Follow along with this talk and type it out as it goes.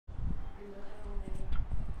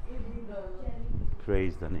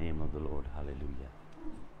Praise the name of the Lord. Hallelujah.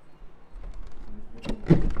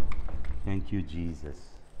 Thank you, Jesus.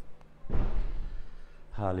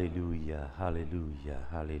 Hallelujah, hallelujah,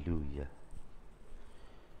 hallelujah.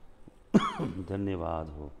 धन्यवाद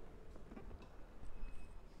हो,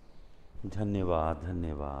 धन्यवाद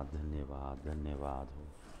धन्यवाद धन्यवाद धन्यवाद हो,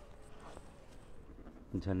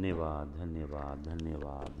 धन्यवाद धन्यवाद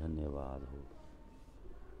धन्यवाद धन्यवाद हो,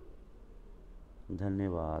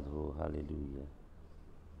 धन्यवाद हो। Hallelujah,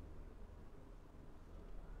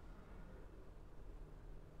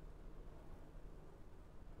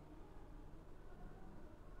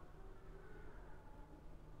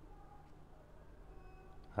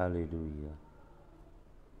 hallelujah,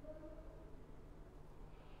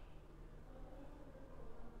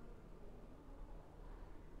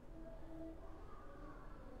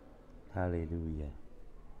 hallelujah.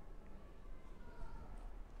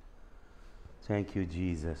 Thank you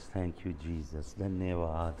Jesus, thank you Jesus.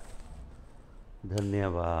 धन्यवाद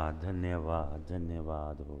धन्यवाद धन्यवाद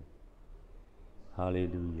धन्यवाद हो।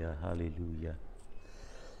 हालेलुया हालेलुया,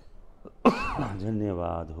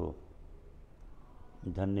 धन्यवाद हो,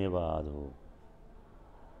 धन्यवाद हो,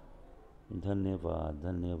 धन्यवाद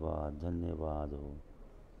धन्यवाद धन्यवाद हो,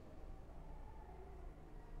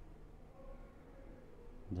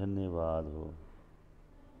 धन्यवाद हो।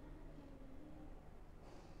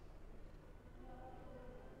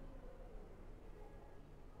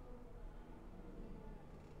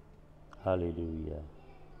 Hallelujah.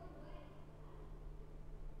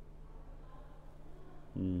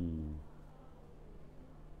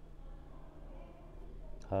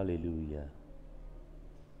 Hallelujah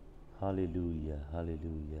hallelujah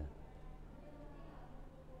hallelujah.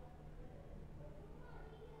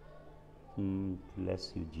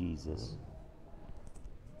 Bless you Jesus,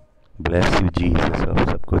 bless you Jesus. और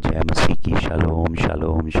सबको जय मसीह की। Shalom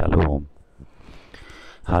shalom shalom.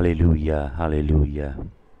 Hallelujah hallelujah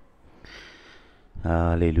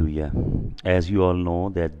Hallelujah. As you all know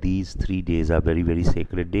that these 3 days are very, very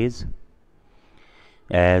sacred days.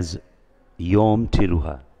 As Yom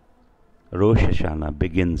Teruah, Rosh Hashanah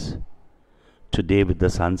begins today with the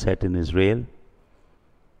sunset in Israel,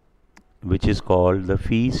 which is called the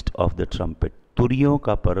Feast of the Trumpet. तुरियों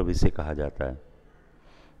का पर्व इसे कहा जाता है,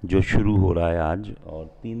 जो शुरू हो रहा है आज और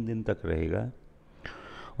 3 दिन तक रहेगा।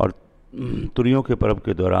 और तुरियों के पर्व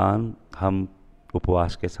के दौरान हम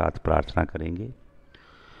उपवास के साथ प्रार्थना करेंगे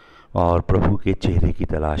और प्रभु के चेहरे की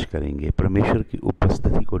तलाश करेंगे, परमेश्वर की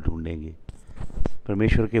उपस्थिति को ढूंढेंगे,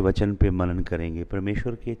 परमेश्वर के वचन पे मनन करेंगे,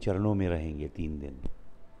 परमेश्वर के चरणों में रहेंगे 3 दिन।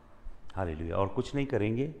 हालेलुया। और कुछ नहीं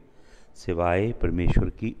करेंगे सिवाय परमेश्वर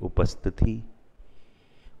की उपस्थिति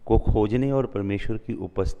को खोजने और परमेश्वर की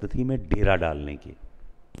उपस्थिति में डेरा डालने के।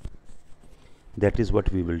 That is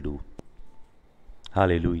what we will do.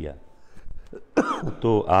 Hallelujah.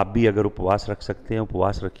 तो आप भी अगर उपवास रख सकते हैं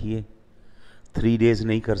उपवास रखिए। 3 डेज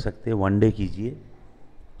नहीं कर सकते 1 डे कीजिए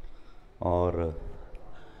और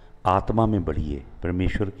आत्मा में बढ़िए,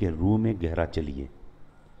 परमेश्वर के रूह में गहरा चलिए।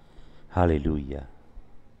 हालेलुया,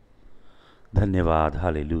 धन्यवाद।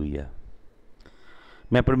 हालेलुया।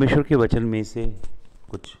 मैं परमेश्वर के वचन में से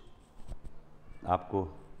कुछ आपको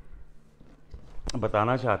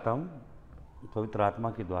बताना चाहता हूँ। पवित्र आत्मा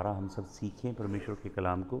के द्वारा हम सब सीखें परमेश्वर के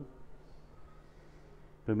कलाम को।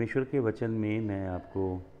 परमेश्वर के वचन में मैं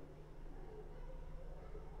आपको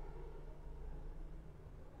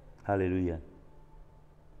हालेलुया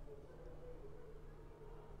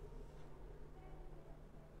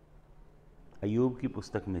अय्यूब की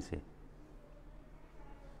पुस्तक में से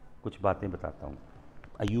कुछ बातें बताता हूँ।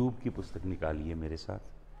 अय्यूब की पुस्तक निकालिए मेरे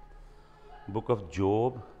साथ। Book of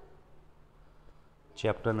job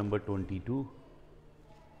chapter number 22।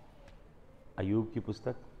 अय्यूब की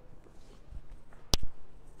पुस्तक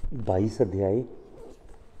 22 अध्याय।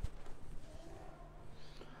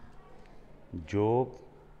 जॉब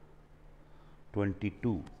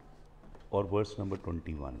 22 और वर्स नंबर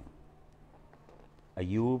 21।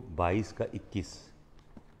 अय्यूब 22 का 21।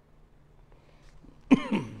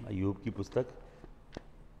 अय्यूब की पुस्तक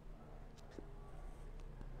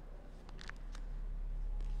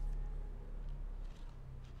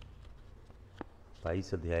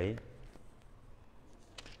 22 अध्याय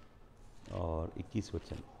और 21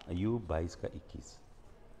 वचन। अय्यूब 22 का 21।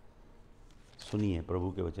 सुनिए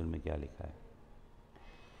प्रभु के वचन में क्या लिखा है।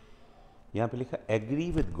 यहाँ पे लिखा,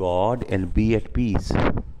 agree with God and B eight piece,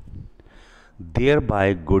 there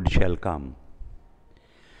bye good shell come.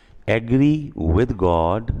 Agree with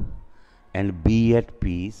God and B eight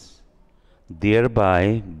piece, there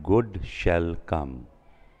bye good shell come.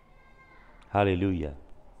 Hallelujah.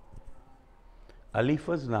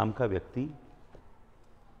 अलीफज नाम का व्यक्ति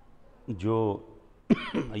जो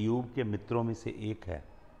अय्यूब के मित्रों में से एक है,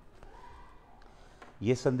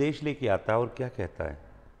 ये संदेश लेके आता है और क्या कहता है?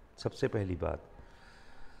 सबसे पहली बात,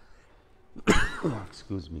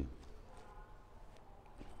 एक्सक्यूज मी,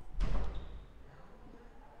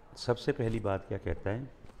 सबसे पहली बात क्या कहता है?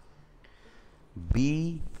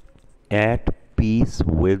 B eight peace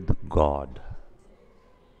with God.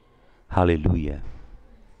 Hallelujah.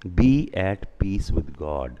 B eight peace with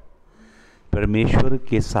God, परमेश्वर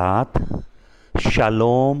के साथ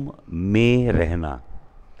शालोम में रहना।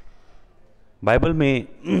 बाइबल में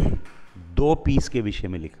दो पीस के विषय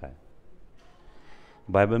में लिखा है।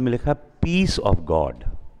 बाइबल में लिखा है पीस ऑफ गॉड,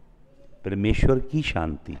 परमेश्वर की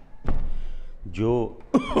शांति, जो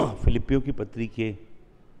फिलिपियों की पत्री के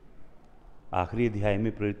आखिरी अध्याय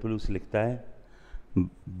में प्रेरित पौलुस लिखता है,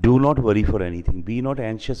 do not worry for anything, B not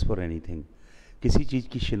anxious for anything, किसी चीज़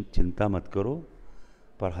की चिंता मत करो,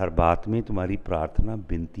 पर हर बात में तुम्हारी प्रार्थना,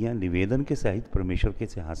 विनतियाँ, निवेदन के सहित परमेश्वर के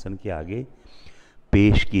सिंहासन के आगे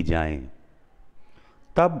पेश की जाएं,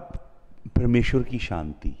 तब परमेश्वर की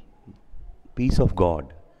शांति, पीस ऑफ गॉड।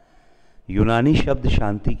 यूनानी शब्द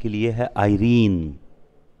शांति के लिए है आयरीन,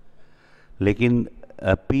 लेकिन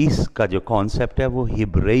पीस का जो कॉन्सेप्ट है वो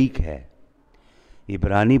हिब्राइक है।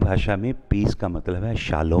 इब्रानी भाषा में पीस का मतलब है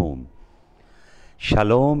शालोम।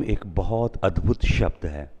 शालोम एक बहुत अद्भुत शब्द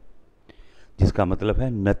है जिसका मतलब है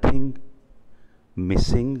nothing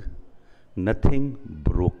missing, nothing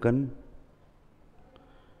broken,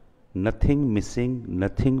 nothing missing,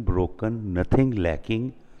 nothing broken, nothing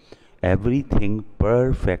lacking, everything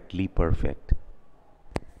perfectly perfect.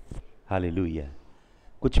 Hallelujah.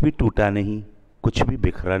 कुछ भी टूटा नहीं, कुछ भी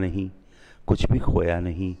बिखरा नहीं, कुछ भी खोया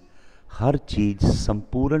नहीं, हर चीज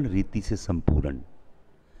संपूर्ण रीति से संपूर्ण।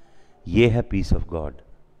 ये है पीस ऑफ गॉड,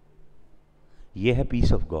 ये है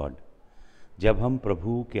पीस ऑफ गॉड। जब हम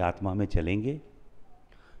प्रभु के आत्मा में चलेंगे,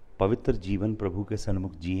 पवित्र जीवन प्रभु के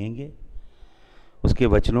सन्मुख जिएंगे, उसके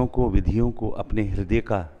वचनों को, विधियों को अपने हृदय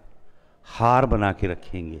का हार बना के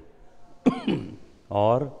रखेंगे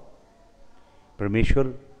और परमेश्वर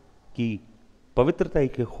की पवित्रता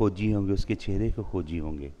के खोजी होंगे, उसके चेहरे के खोजी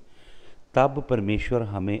होंगे, तब परमेश्वर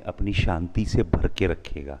हमें अपनी शांति से भर के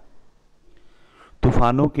रखेगा।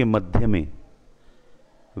 तूफानों के मध्य में,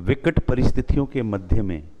 विकट परिस्थितियों के मध्य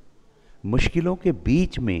में, मुश्किलों के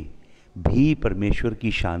बीच में भी परमेश्वर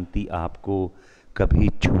की शांति आपको कभी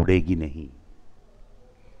छोड़ेगी नहीं।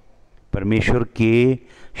 परमेश्वर के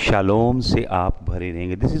शालोम से आप भरे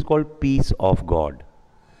रहेंगे। This is called piece of God.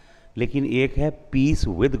 लेकिन एक है पीस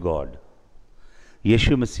विद गॉड।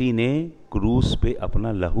 यीशु मसीह ने क्रूस पे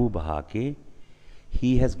अपना लहू बहा के,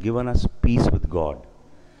 he has given us peace with God.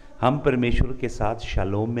 हम परमेश्वर के साथ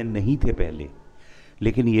शालोम में नहीं थे पहले,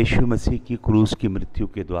 लेकिन यीशु मसीह की क्रूस की मृत्यु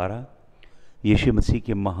के द्वारा, यीशु मसीह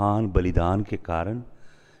के महान बलिदान के कारण,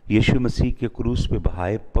 यीशु मसीह के क्रूस पे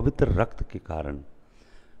बहाए पवित्र रक्त के कारण,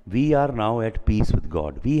 we are now at peace with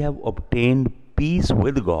God. We have obtained peace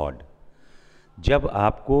with God. जब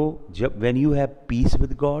when you have peace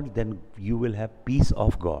with God, then you will have piece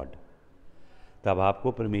of God. तब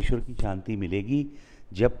आपको परमेश्वर की शांति मिलेगी,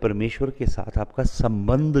 जब परमेश्वर के साथ आपका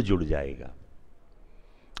संबंध जुड़ जाएगा।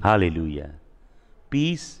 Hallelujah.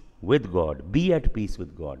 Peace with God, B eight peace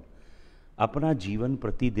with God. अपना जीवन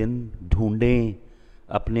प्रतिदिन ढूंढें,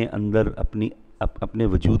 अपने अंदर अपने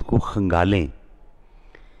वजूद को खंगालें।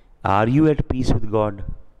 Are you eight peace with God?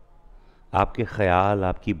 आपके ख्याल,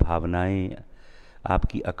 आपकी भावनाएं,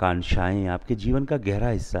 आपकी आकांक्षाएं, आपके जीवन का गहरा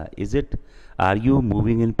हिस्सा, is it, are you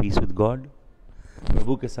moving in peace with God?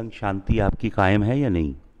 प्रभु के संग शांति आपकी कायम है या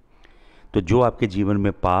नहीं? तो जो आपके जीवन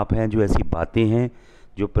में पाप हैं, जो ऐसी बातें हैं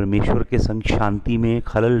जो परमेश्वर के संग शांति में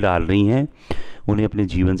खलल डाल रही हैं, उन्हें अपने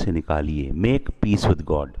जीवन से निकालिए। Make peace with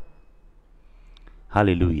God.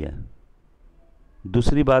 Hallelujah.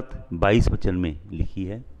 दूसरी बात 22 वचन में लिखी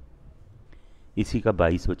है, इसी का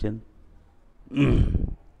 22 वचन,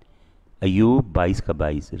 अय्यूब 22 का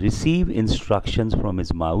 22, receive instructions from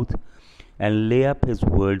his mouth and ले up his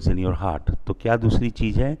words in your heart. तो क्या दूसरी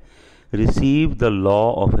चीज है? Receive the law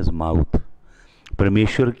of his mouth.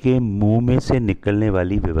 परमेश्वर के मुंह में से निकलने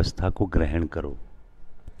वाली व्यवस्था को ग्रहण करो।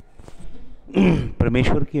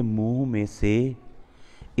 परमेश्वर के मुंह में से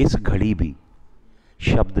इस घड़ी भी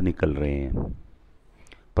शब्द निकल रहे हैं।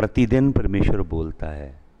 प्रतिदिन परमेश्वर बोलता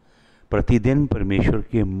है, प्रतिदिन परमेश्वर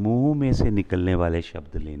के मुंह में से निकलने वाले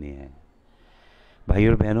शब्द लेने हैं। भाई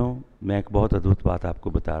और बहनों, मैं एक बहुत अद्भुत बात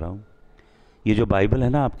आपको बता रहा हूँ। ये जो बाइबल है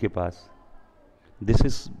ना आपके पास,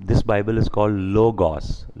 this Bible is called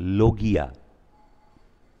logos, Logia.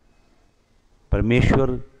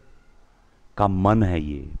 परमेश्वर का मन है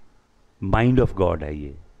ये, माइंड ऑफ गॉड है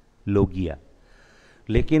ये, लोगिया।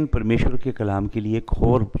 लेकिन परमेश्वर के कलाम के लिए एक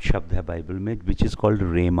और शब्द है बाइबल में, विच इज़ कॉल्ड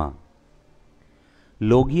रेमा।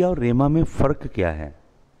 लोगिया और रेमा में फ़र्क क्या है?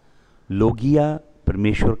 लोगिया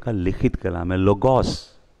परमेश्वर का लिखित कलाम है,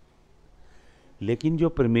 लोगोस, लेकिन जो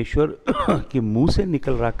परमेश्वर के मुंह से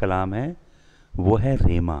निकल रहा कलाम है वो है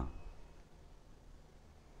रेमा।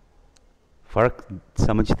 फर्क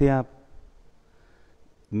समझते हैं आप?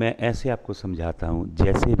 मैं ऐसे आपको समझाता हूं,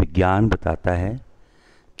 जैसे विज्ञान बताता है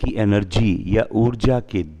कि एनर्जी या ऊर्जा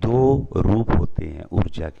के दो रूप होते हैं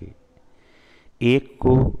ऊर्जा के। एक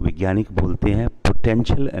को वैज्ञानिक बोलते हैं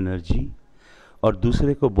पोटेंशियल एनर्जी और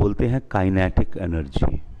दूसरे को बोलते हैं काइनेटिक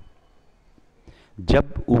एनर्जी।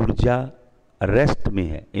 जब ऊर्जा रेस्ट में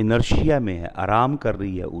है, इनर्शिया में है, आराम कर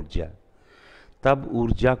रही है ऊर्जा, तब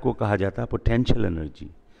ऊर्जा को कहा जाता है पोटेंशियल एनर्जी।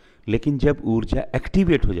 लेकिन जब ऊर्जा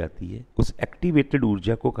एक्टिवेट हो जाती है, उस एक्टिवेटेड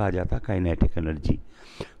ऊर्जा को कहा जाता है काइनेटिक एनर्जी।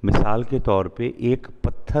 मिसाल के तौर पे एक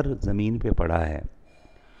पत्थर ज़मीन पे पड़ा है,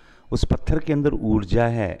 उस पत्थर के अंदर ऊर्जा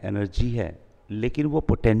है, एनर्जी है, लेकिन वो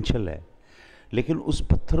पोटेंशियल है। लेकिन उस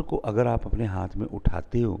पत्थर को अगर आप अपने हाथ में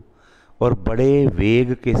उठाते हो और बड़े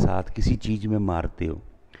वेग के साथ किसी चीज़ में मारते हो,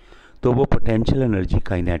 तो वो पोटेंशियल एनर्जी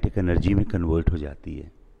काइनेटिक एनर्जी में कन्वर्ट हो जाती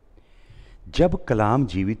है। जब कलाम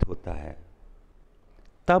जीवित होता है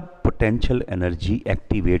तब पोटेंशियल एनर्जी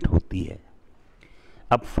एक्टिवेट होती है।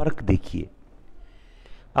 अब फ़र्क देखिए,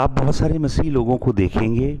 आप बहुत सारे मसीह लोगों को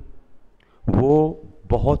देखेंगे, वो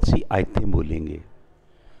बहुत सी आयतें बोलेंगे,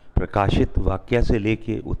 प्रकाशित वाक्य से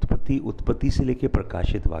लेके उत्पत्ति, उत्पत्ति से लेके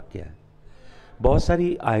प्रकाशित वाक्य, बहुत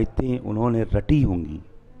सारी आयतें उन्होंने रटी होंगी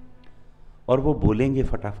और वो बोलेंगे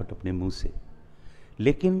फटाफट अपने मुंह से,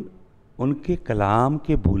 लेकिन उनके कलाम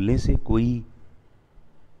के बोलने से कोई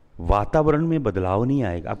वातावरण में बदलाव नहीं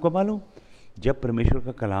आएगा। आपको मालूम, जब परमेश्वर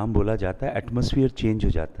का कलाम बोला जाता है एटमॉस्फेयर चेंज हो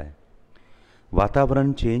जाता है,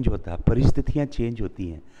 वातावरण चेंज होता है, परिस्थितियाँ चेंज होती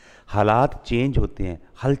हैं, हालात चेंज होते हैं,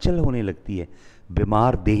 हलचल होने लगती है,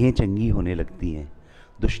 बीमार देहें चंगी होने लगती हैं,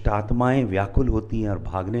 दुष्ट आत्माएँ व्याकुल होती हैं और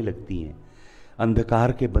भागने लगती हैं,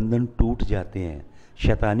 अंधकार के बंधन टूट जाते हैं,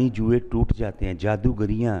 शैतानी जुए टूट जाते हैं,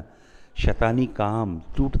 जादूगरियाँ, शैतानी काम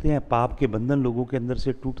टूटते हैं, पाप के बंधन लोगों के अंदर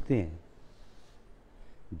से टूटते हैं।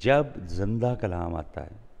 जब जिंदा कलाम आता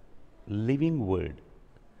है, लिविंग वर्ड,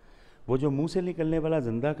 वो जो मुंह से निकलने वाला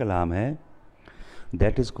जिंदा कलाम है,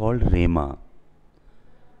 that is called रेमा।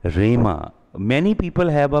 रेमा, many people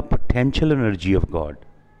have a potential energy of God,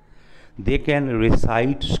 they can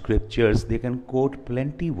recite scriptures, they can quote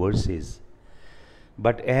plenty verses,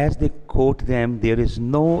 but as they quote them, there is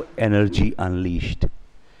no energy unleashed,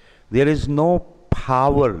 there is no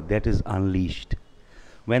power that is unleashed.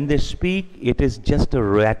 When they speak, it is just a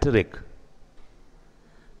rhetoric,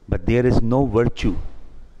 but there is no virtue,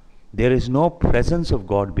 there is no presence of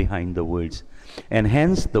God behind the words, and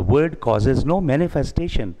hence the word causes no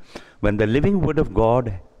manifestation. When the living word of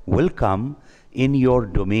God will come in your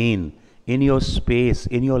domain, in your space,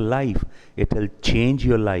 in your life, it will change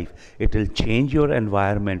your life, it will change your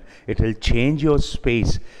environment, it will change your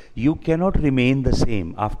space. You cannot remain the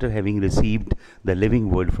same after having received the living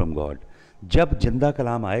word from God. जब जिंदा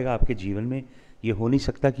कलाम आएगा आपके जीवन में, ये हो नहीं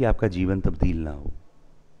सकता कि आपका जीवन तब्दील ना हो।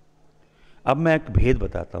 अब मैं एक भेद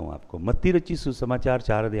बताता हूँ आपको। मत्ती रचित सुसमाचार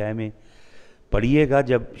 4 अध्याय में पढ़िएगा,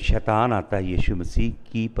 जब शैतान आता है यीशु मसीह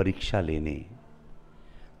की परीक्षा लेने,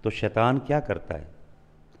 तो शैतान क्या करता है?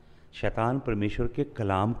 शैतान परमेश्वर के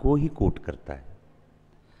कलाम को ही कोट करता है।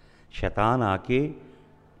 शैतान आके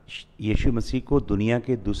यीशु मसीह को दुनिया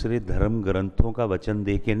के दूसरे धर्म ग्रंथों का वचन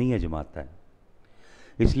दे के नहीं आजमाता है।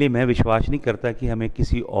 इसलिए मैं विश्वास नहीं करता कि हमें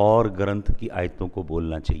किसी और ग्रंथ की आयतों को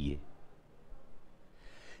बोलना चाहिए।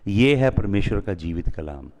 ये है परमेश्वर का जीवित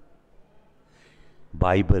कलाम,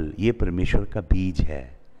 बाइबल, ये परमेश्वर का बीज है।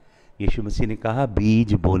 यीशु मसीह ने कहा,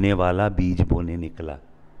 बीज बोने वाला बीज बोने निकला,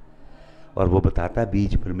 और वो बताता है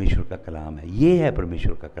बीज परमेश्वर का कलाम है। ये है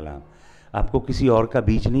परमेश्वर का कलाम। आपको किसी और का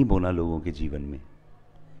बीज नहीं बोना लोगों के जीवन में,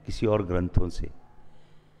 किसी और ग्रंथों से।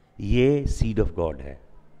 ये सीड ऑफ गॉड है।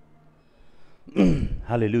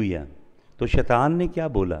 हालेलुया। तो शैतान ने क्या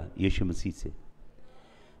बोला यीशु मसीह से?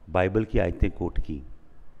 बाइबल की आयतें कोट की,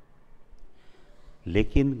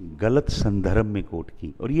 लेकिन गलत संदर्भ में कोट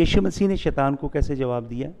की। और यीशु मसीह ने शैतान को कैसे जवाब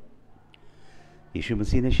दिया? यीशु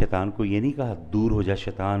मसीह ने शैतान को ये नहीं कहा, दूर हो जा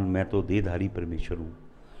शैतान, मैं तो देहधारी परमेश्वर हूँ,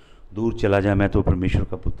 दूर चला जा, मैं तो परमेश्वर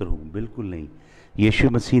का पुत्र हूँ। बिल्कुल नहीं। यीशु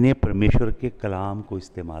मसीह ने परमेश्वर के कलाम को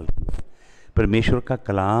इस्तेमाल किया। परमेश्वर का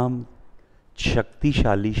कलाम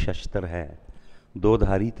शक्तिशाली शस्त्र है,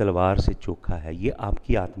 दोधारी तलवार से चोखा है। ये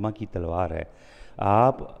आपकी आत्मा की तलवार है।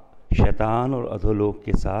 आप शैतान और अधोलोक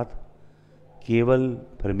के साथ केवल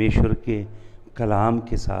परमेश्वर के कलाम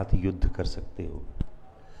के साथ युद्ध कर सकते हो।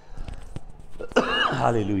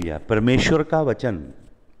 हालेलुया। परमेश्वर का वचन,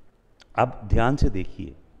 अब ध्यान से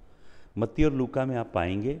देखिए, मत्ती और लूका में आप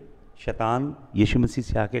पाएंगे शैतान यीशु मसीह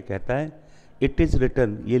से आके कहता है इट इज़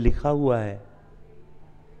रिटन, ये लिखा हुआ है,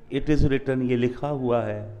 इट इज़ रिटन, ये लिखा हुआ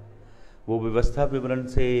है। वो व्यवस्था विवरण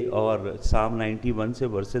से और साम 91 से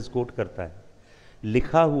वर्सेस कोट करता है,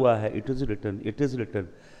 लिखा हुआ है, it is written, it is written.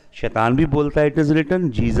 शैतान भी बोलता है इट इज़ रिटन,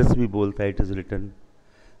 जीसस भी बोलता है इट इज़ रिटन।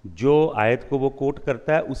 जो आयत को वो कोट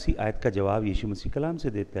करता है उसी आयत का जवाब यीशु मसीह कलाम से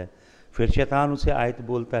देता है। फिर शैतान उसे आयत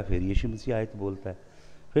बोलता है, फिर यीशु मसीह आयत बोलता है।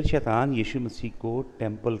 फिर शैतान यीशु मसीह को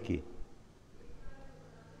टेंपल के,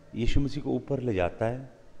 यीशु मसीह को ऊपर ले जाता है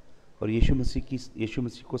और यीशु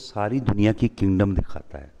मसीह को सारी दुनिया की किंगडम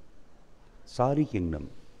दिखाता है, सारी किंगडम।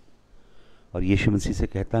 और यीशु मसीह से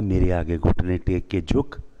कहता है मेरे आगे घुटने टेक के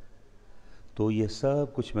झुक, तो ये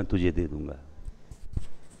सब कुछ मैं तुझे दे दूंगा।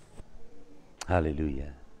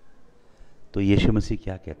 हालेलुया। तो यीशु मसीह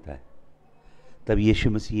क्या कहता है? तब यीशु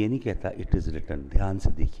मसीह ये नहीं कहता इट इज़ रिटन, ध्यान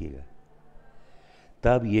से देखिएगा।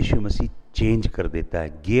 तब यीशु मसीह चेंज कर देता है,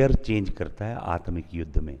 गियर चेंज करता है आत्मिक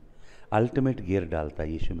युद्ध में, अल्टीमेट गियर डालता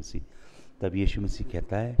है यीशु मसीह। तब यीशु मसीह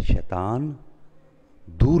कहता है शैतान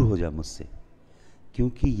दूर हो जा मुझसे,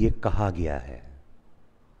 क्योंकि ये कहा गया है।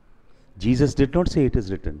 जीसस डिड नॉट से it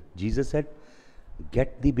is written, Jesus said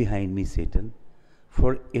get the behind me Satan,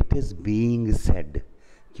 for it is being said,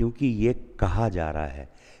 क्योंकि ये कहा जा रहा है,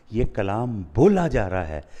 ये कलाम बोला जा रहा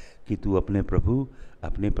है कि तू अपने प्रभु,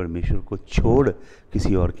 अपने परमेश्वर को छोड़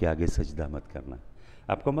किसी और के आगे सजदा मत करना।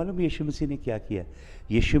 आपको मालूम यीशु मसीह ने क्या किया?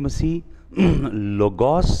 यीशु मसीह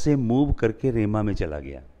लोगोस से मूव करके रेमा में चला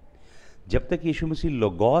गया। जब तक यीशु मसीह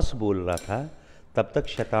लोगोस बोल रहा था तब तक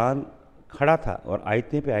शैतान खड़ा था और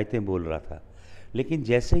आयतें पे आयतें बोल रहा था। लेकिन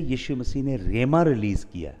जैसे यीशु मसीह ने रेमा रिलीज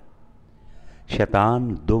किया,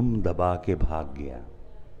 शैतान दुम दबा के भाग गया।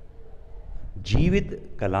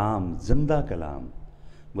 जीवित कलाम, जिंदा कलाम,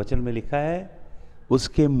 वचन में लिखा है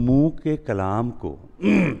उसके मुंह के कलाम को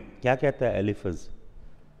क्या कहता है? एलिफज।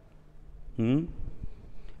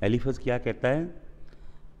 एलिफज क्या कहता है?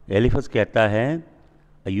 एलिफज कहता है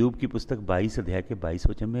अय्यूब की पुस्तक 22 अध्याय के 22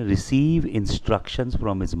 वचन में, receive instructions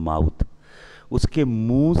from his mouth, उसके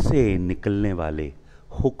मुंह से निकलने वाले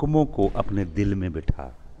हुक्मों को अपने दिल में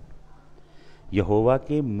बिठा। यहोवा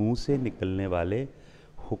के मुंह से निकलने वाले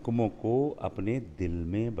हुक्मों को अपने दिल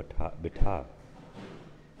में बिठा।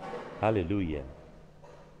 हालेलुया।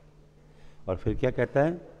 और फिर क्या कहता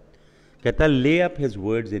है? कहता है ले up his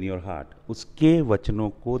words in your heart, उसके वचनों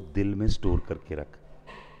को दिल में स्टोर करके रख।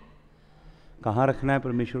 कहाँ रखना है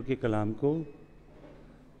परमेश्वर के कलाम को?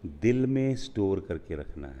 दिल में स्टोर करके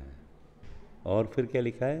रखना है। और फिर क्या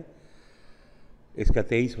लिखा है इसका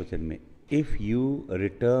 23 वचन में, if you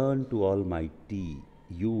return to almighty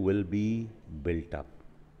you will be built up.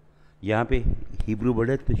 यहाँ पे हिब्रू वर्ड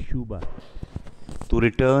है तशुबा। तो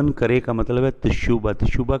रिटर्न करे का मतलब है तशुबा।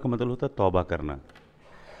 तशुबा का मतलब होता है तौबा करना।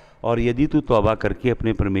 और यदि तू तौबा करके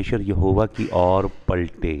अपने परमेश्वर यहोवा की ओर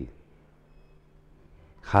पलटे,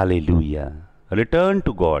 हालेलुया, रिटर्न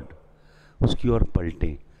टू गॉड, उसकी ओर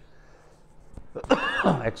पलटे।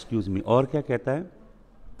 Excuse me. और क्या कहता है?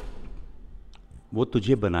 वो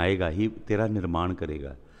तुझे बनाएगा, ही तेरा निर्माण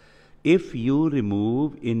करेगा। If you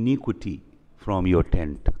remove inequity from your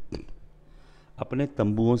tent, अपने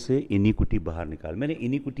तंबुओं से इनिक्विटी बाहर निकाल। मैंने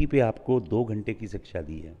इनिक्विटी पे आपको 2 घंटे की शिक्षा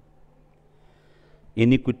दी है।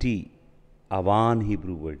 इनिक्विटी अवान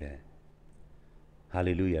हिब्रू वर्ड है,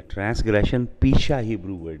 हालेलुया। ट्रांसग्रेशन पीशा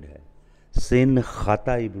हिब्रू वर्ड है, सिन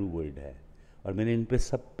खाता हिब्रू वर्ड है। और मैंने इन पे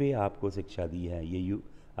सब पे आपको शिक्षा दी है। ये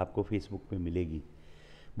आपको फेसबुक पे मिलेगी।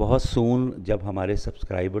 बहुत सून जब हमारे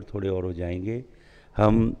सब्सक्राइबर थोड़े और हो जाएंगे,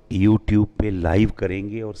 हम यूट्यूब पे लाइव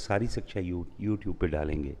करेंगे और सारी शिक्षा यूट्यूब पे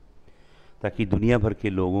डालेंगे, ताकि दुनिया भर के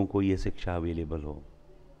लोगों को ये शिक्षा अवेलेबल हो।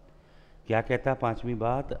 क्या कहता है 5वीं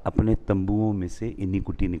बात? अपने तंबुओं में से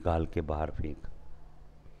इनिक्विटी निकाल के बाहर फेंक।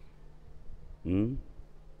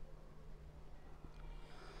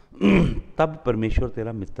 तब परमेश्वर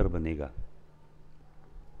तेरा मित्र बनेगा।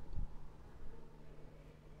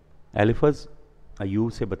 एलिफज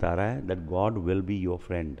अय्यूब से बता रहा है that God will be your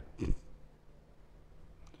friend,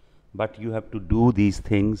 but you have to do these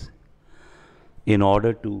things in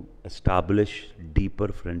order to establish deeper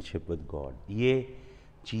friendship with God। ये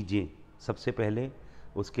चीज़ें सबसे पहले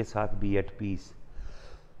उसके साथ बी एट पीस,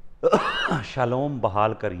 शालोम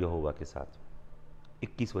बहाल कर यहोवा के साथ,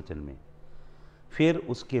 21 वचन में। फिर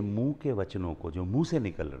उसके मुंह के वचनों को जो मुंह से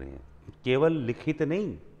निकल रहे हैं, केवल लिखित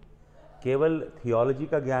नहीं, केवल थियोलॉजी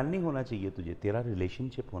का ज्ञान नहीं होना चाहिए तुझे, तेरा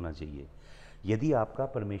रिलेशनशिप होना चाहिए। यदि आपका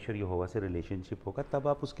परमेश्वर यहोवा से रिलेशनशिप होगा तब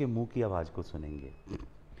आप उसके मुंह की आवाज़ को सुनेंगे।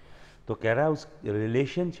 तो कह रहा है उस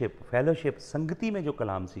रिलेशनशिप, फेलोशिप, संगति में जो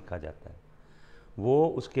कलाम सीखा जाता है वो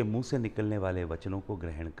उसके मुंह से निकलने वाले वचनों को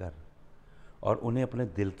ग्रहण कर और उन्हें अपने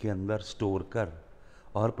दिल के अंदर स्टोर कर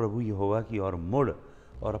और प्रभु यहोवा की ओर मुड़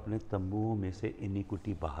और अपने तंबुओं में से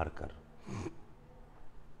इनिक्विटी बाहर कर।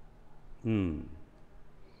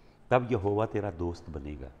 तब यहोवा तेरा दोस्त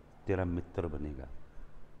बनेगा, तेरा मित्र बनेगा।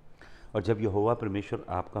 और जब यहोवा परमेश्वर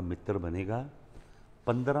आपका मित्र बनेगा,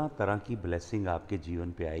 15 तरह की ब्लेसिंग आपके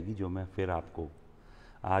जीवन पे आएगी, जो मैं फिर आपको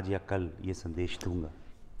आज या कल ये संदेश दूंगा।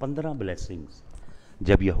 15 ब्लेसिंग्स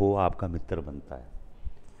जब यहोवा आपका मित्र बनता है।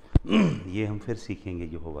 ये हम फिर सीखेंगे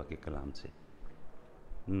यहोवा के कलाम से।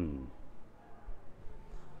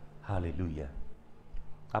 हालेलुया।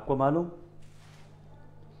 आपको मालूम,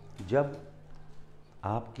 जब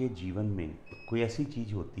आपके जीवन में कोई ऐसी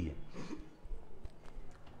चीज होती है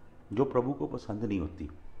जो प्रभु को पसंद नहीं होती,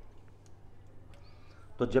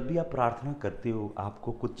 तो जब भी आप प्रार्थना करते हो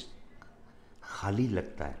आपको कुछ खाली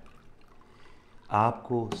लगता है,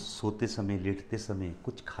 आपको सोते समय लेटते समय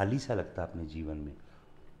कुछ खाली सा लगता है अपने जीवन में।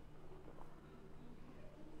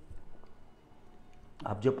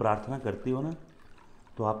 आप जब प्रार्थना करते हो ना,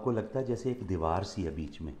 तो आपको लगता है जैसे एक दीवार सी है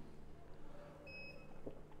बीच में,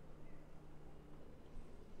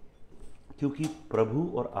 क्योंकि प्रभु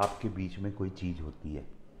और आपके बीच में कोई चीज होती है।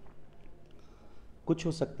 कुछ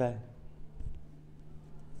हो सकता है,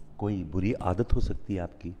 कोई बुरी आदत हो सकती है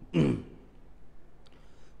आपकी,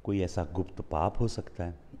 कोई ऐसा गुप्त पाप हो सकता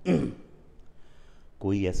है,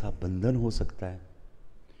 कोई ऐसा बंधन हो सकता है,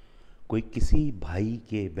 कोई किसी भाई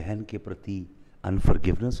के बहन के प्रति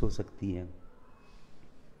अनफॉरगिवनेस हो सकती है,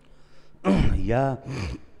 या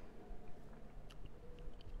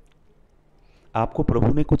आपको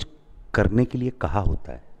प्रभु ने कुछ करने के लिए कहा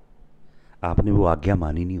होता है, आपने वो आज्ञा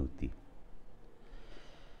मानी नहीं होती।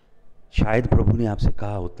 शायद प्रभु ने आपसे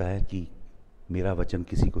कहा होता है कि मेरा वचन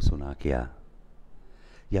किसी को सुना के आ,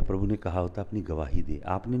 या प्रभु ने कहा होता है अपनी गवाही दे,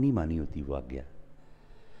 आपने नहीं मानी होती वो आज्ञा।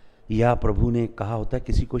 या प्रभु ने कहा होता है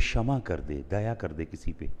किसी को क्षमा कर दे, दया कर दे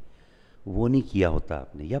किसी पे, वो नहीं किया होता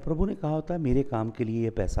आपने। या प्रभु ने कहा होता है मेरे काम के लिए ये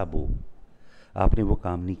पैसा बो, आपने वो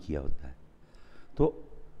काम नहीं किया होता है। तो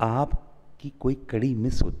आपकी कोई कड़ी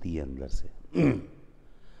मिस होती है अंदर से,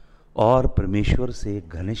 और परमेश्वर से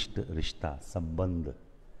घनिष्ठ रिश्ता संबंध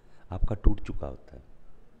आपका टूट चुका होता है।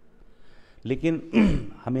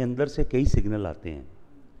 लेकिन हमें अंदर से कई सिग्नल आते हैं।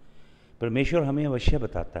 परमेश्वर हमें अवश्य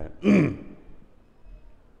बताता है,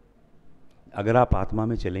 अगर आप आत्मा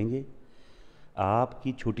में चलेंगे,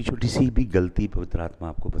 आपकी छोटी छोटी सी भी गलती पवित्र आत्मा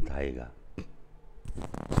आपको बताएगा।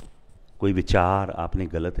 कोई विचार आपने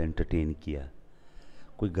गलत एंटरटेन किया,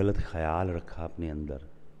 कोई गलत ख्याल रखा अपने अंदर,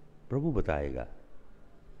 प्रभु बताएगा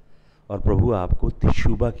और प्रभु आपको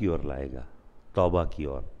तिशुबा की ओर लाएगा, तौबा की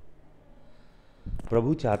ओर।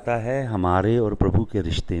 प्रभु चाहता है हमारे और प्रभु के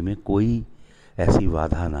रिश्ते में कोई ऐसी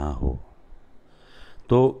बाधा ना हो।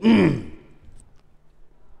 तो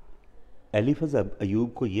एलीफज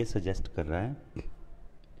अयूब को ये सजेस्ट कर रहा है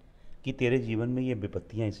कि तेरे जीवन में ये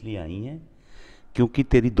विपत्तियां इसलिए आई हैं क्योंकि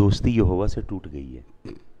तेरी दोस्ती यहोवा से टूट गई है।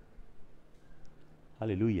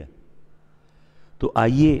 हालेलुया। तो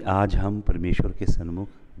आइए आज हम परमेश्वर के सन्मुख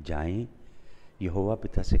जाएं, यहोवा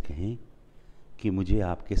पिता से कहें कि मुझे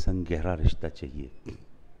आपके संग गहरा रिश्ता चाहिए,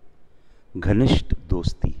 घनिष्ठ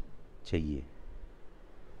दोस्ती चाहिए,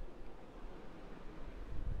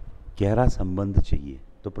 गहरा संबंध चाहिए।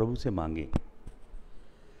 तो प्रभु से मांगे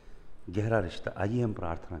गहरा रिश्ता। आइए हम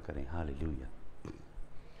प्रार्थना करें। Hallelujah,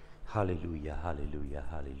 hallelujah, hallelujah,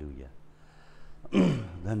 hallelujah.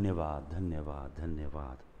 धन्यवाद, धन्यवाद,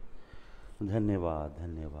 धन्यवाद, धन्यवाद,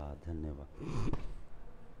 धन्यवाद, धन्यवाद।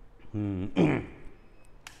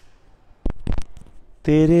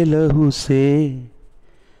 तेरे लहू से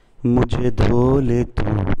मुझे धो ले तू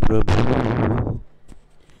प्रभु,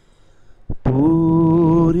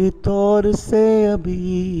 पूरी तौर से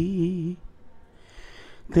अभी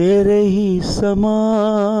तेरे ही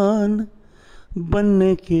समान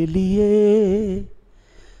बनने के लिए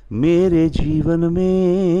मेरे जीवन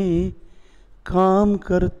में काम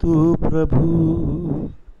कर तू प्रभु।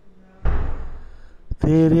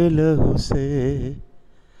 तेरे लहू से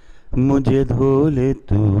मुझे धो ले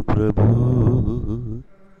तू प्रभु,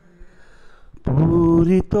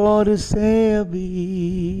 पूरी तौर से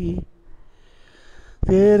अभी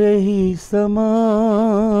तेरे ही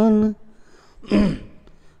समान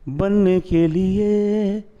बनने के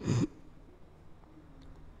लिए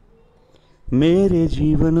मेरे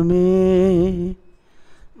जीवन में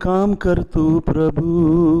काम कर तू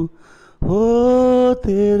प्रभु। हो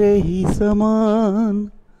तेरे ही समान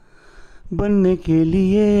बनने के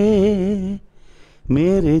लिए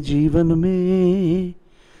मेरे जीवन में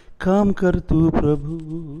काम कर तू प्रभु।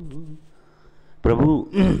 प्रभु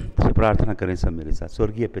से प्रार्थना करें सब मेरे साथ।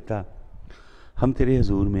 स्वर्गीय पिता, हम तेरे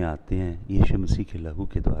हजूर में आते हैं यीशु मसीह के लहू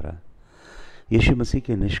के द्वारा, यीशु मसीह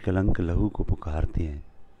के निष्कलंक लहू को पुकारते हैं,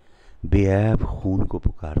 बेऐब खून को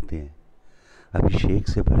पुकारते हैं, अभिषेक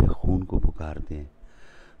से भरे खून को पुकारते हैं,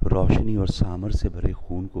 रोशनी और सामर से भरे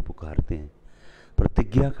खून को पुकारते हैं।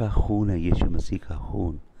 प्रतिज्ञा का खून है यीशु मसीह का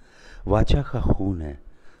खून, वाचा का खून है,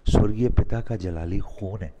 स्वर्गीय पिता का जलाली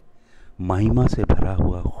खून है, महिमा से भरा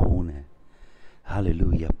हुआ खून है।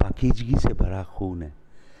 हालेलुया, पाकीज़गी से भरा खून है।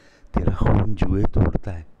 तेरा खून जुए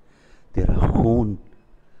तोड़ता है, तेरा खून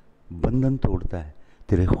बंधन तोड़ता है,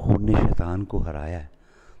 तेरे खून ने शैतान को हराया है,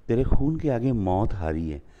 तेरे खून के आगे मौत हारी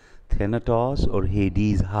है, थेनाटॉस और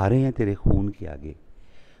हेडीज हारे हैं तेरे खून के आगे।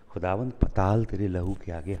 खुदावंद पताल तेरे लहू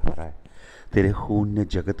के आगे हारा है, तेरे खून ने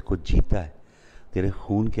जगत को जीता है, तेरे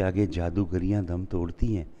खून के आगे जादूगरियां दम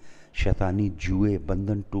तोड़ती हैं, शैतानी जुए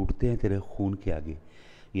बंधन टूटते हैं तेरे खून के आगे।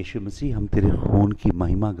 यीशु मसीह, हम तेरे खून की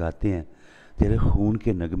महिमा गाते हैं, तेरे खून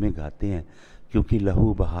के नगमे गाते हैं, क्योंकि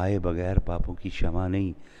लहू बहाए बगैर पापों की क्षमा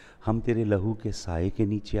नहीं। हम तेरे लहू के साए के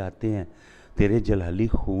नीचे आते हैं, तेरे जलाली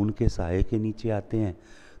खून के साए के नीचे आते हैं,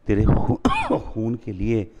 तेरे खून के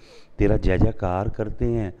लिए तेरा जय जयकार करते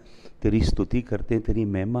हैं, तेरी स्तुति करते हैं, तेरी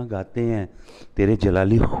महिमा गाते हैं, तेरे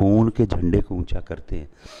जलाली खून के झंडे को ऊंचा करते हैं,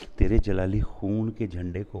 तेरे जलाली खून के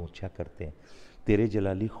झंडे को ऊंचा करते हैं, तेरे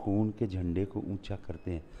जलाली खून के झंडे को ऊंचा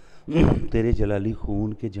करते हैं, तेरे जलाली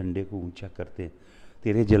खून के झंडे को ऊंचा करते हैं,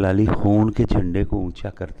 तेरे जलाली खून के झंडे को ऊंचा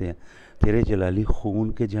करते हैं, तेरे जलाली खून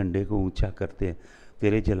के झंडे को ऊंचा करते हैं,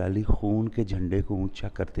 तेरे जलाली खून के झंडे को ऊंचा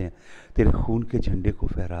करते हैं, तेरे खून के झंडे को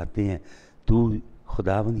फहराते हैं। तू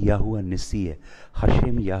खुदावंद याहुआ निस्सी है,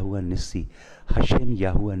 हशेम याहुआ निस्सी, हशेम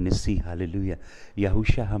याहुआ निस्सी। हालेलुया,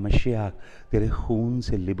 यहोशा हमशियाह तेरे खून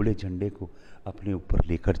से लिबड़े झंडे को अपने ऊपर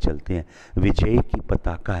लेकर चलते हैं। विजय की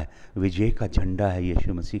पताका है, विजय का झंडा है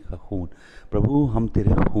यीशु मसीह का खून। प्रभु, हम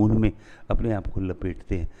तेरे खून में अपने आप को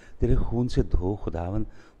लपेटते हैं, तेरे खून से धो खुदावंद।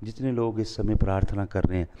 जितने लोग इस समय प्रार्थना कर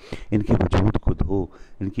रहे हैं, इनके वजूद को धो,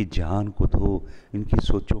 इनकी जान को धो, इनकी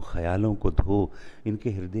सोचों ख्यालों को धो, इनके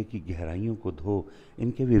हृदय की गहराइयों को धो,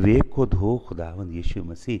 इनके विवेक को धो खुदावंद यीशु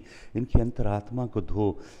मसीह, इनकी अंतरात्मा को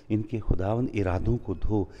धो, इनके खुदावंद इरादों को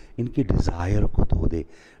धो, इनके डिज़ायर को धो दे।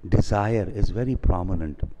 Desire is very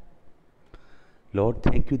prominent. Lord,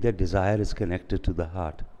 thank you that desire is connected to the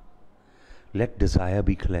heart. Let desire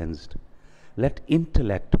be cleansed. Let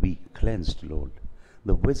intellect be cleansed, Lord.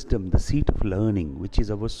 The wisdom, the seat of learning, which is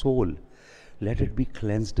our soul, let it be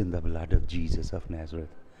cleansed in the blood of Jesus of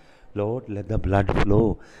Nazareth. Lord, let the blood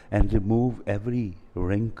flow and remove every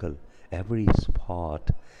wrinkle, every spot,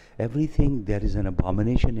 everything that is an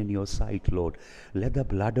abomination in your sight, Lord. Let the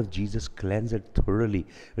blood of Jesus cleanse it thoroughly.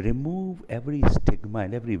 Remove every stigma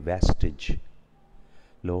and every vestige.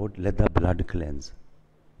 Lord, let the blood cleanse.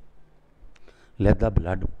 Let the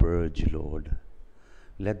blood purge, Lord.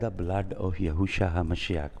 Let the blood of Yahushua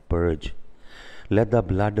HaMashiach purge. Let the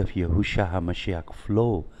blood of Yahushua HaMashiach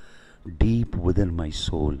flow deep within my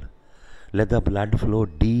soul. Let the blood flow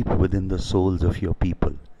deep within the souls of your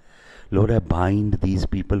people. Lord, I bind these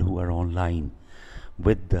people who are online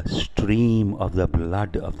with the stream of the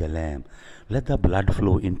blood of the Lamb. Let the blood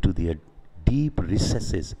flow into their deep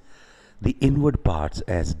recesses, the inward parts,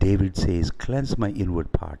 as David says, cleanse my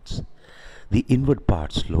inward parts. The inward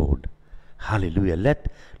parts, Lord. Hallelujah.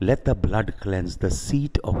 Let the blood cleanse the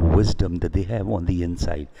seat of wisdom that they have on the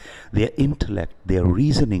inside. Their intellect, their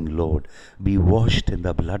reasoning, Lord, be washed in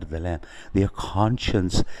the blood of the Lamb. Their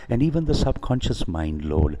conscience and even the subconscious mind,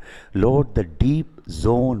 Lord. Lord, the deep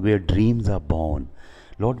zone where dreams are born.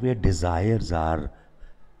 Lord, where desires are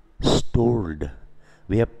stored,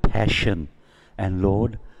 where passion, and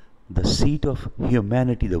Lord, the seat of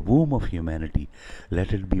humanity, the womb of humanity,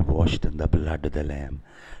 let it be washed in the blood of the Lamb.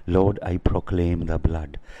 Lord, I proclaim the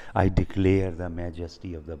blood. I declare the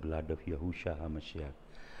majesty of the blood of Yahushua HaMashiach.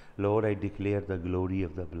 Lord, I declare the glory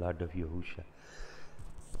of the blood of Yahushua.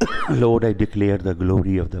 Lord, I declare the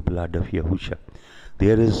glory of the blood of Yahushua.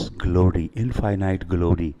 There is glory, infinite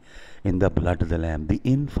glory in the blood of the Lamb, the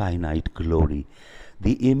infinite glory,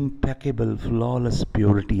 the impeccable, flawless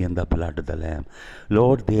purity in the blood of the Lamb.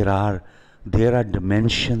 Lord, there are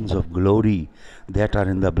dimensions of glory that are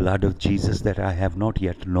in the blood of Jesus that I have not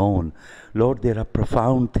yet known. Lord, there are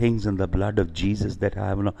profound things in the blood of Jesus that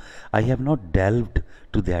I have not delved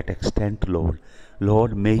to that extent, Lord.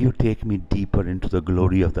 Lord, may you take me deeper into the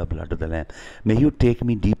glory of the blood of the Lamb. May you take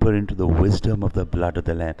me deeper into the wisdom of the blood of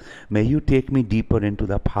the Lamb. May you take me deeper into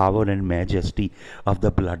the power and majesty of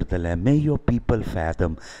the blood of the Lamb. May your people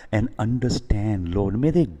fathom and understand, Lord.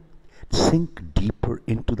 May they Sink deeper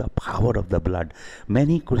into the power of the blood.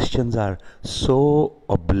 Many Christians are so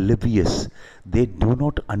oblivious. They do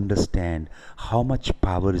not understand how much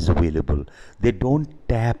power is available. They don't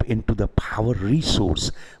tap into the power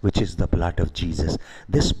resource, which is the blood of Jesus.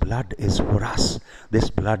 This blood is for us. This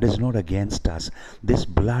blood is not against us. This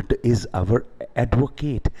blood is our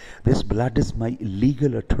advocate. This blood is my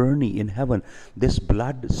legal attorney in heaven. This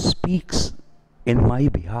blood speaks in my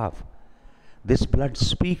behalf. This blood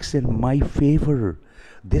speaks in my favor.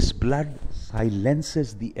 This blood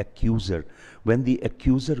silences the accuser. When the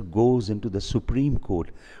accuser goes into the Supreme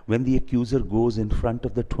Court, when the accuser goes in front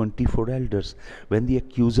of the 24 elders, when the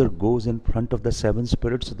accuser goes in front of the 7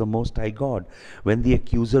 spirits of the Most High God, when the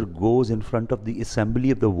accuser goes in front of the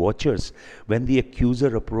assembly of the watchers, when the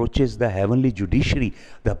accuser approaches the heavenly judiciary,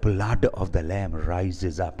 the blood of the Lamb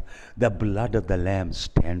rises up. The blood of the Lamb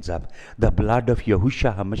stands up. The blood of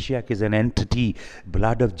Yahushua HaMashiach is an entity.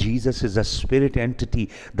 Blood of Jesus is a spirit entity.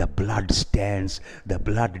 The blood stands. The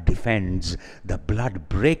blood defends. The blood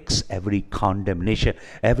breaks every condemnation.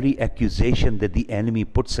 Every accusation that the enemy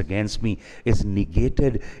puts against me is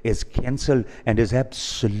negated, is cancelled, and is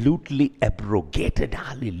absolutely abrogated.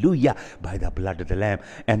 Hallelujah. By the blood of the Lamb.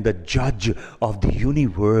 And the judge of the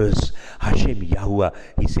universe, Hashem Yahuwah,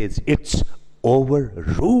 he says, it's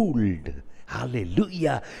overruled.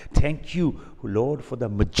 Hallelujah. Thank you, Lord, for the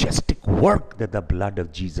majestic work that the blood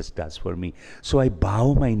of Jesus does for me. So I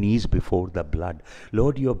bow my knees before the blood.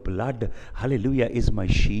 Lord, your blood, hallelujah, is my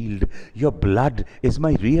shield. Your blood is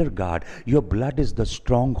my rear guard. Your blood is the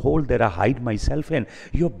stronghold that I hide myself in.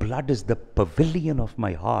 Your blood is the pavilion of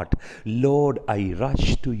my heart. Lord, I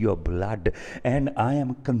rush to your blood and I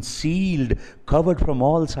am concealed, covered from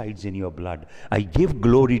all sides in your blood. I give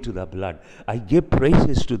glory to the blood. I give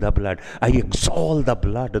praises to the blood. I exalt the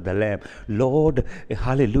blood of the Lamb. Lord,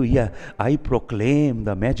 hallelujah, I proclaim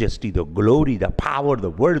the majesty, the glory, the power, the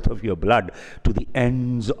worth of your blood to the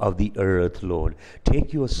ends of the earth, Lord.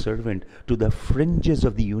 Take your servant to the fringes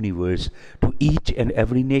of the universe, to each and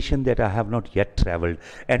every nation that I have not yet traveled,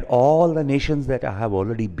 and all the nations that I have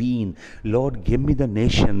already been. Lord, give me the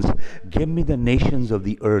nations of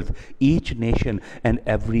the earth, each nation and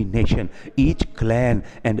every nation, each clan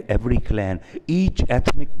and every clan, each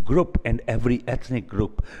ethnic group and every ethnic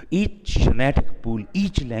group, each genetic pool,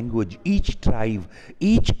 each language, each tribe,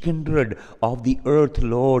 each kindred of the earth,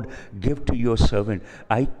 Lord, give to your servant.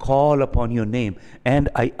 I call upon your name and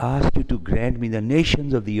I ask you to grant me the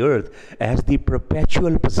nations of the earth as the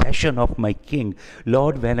perpetual possession of my King.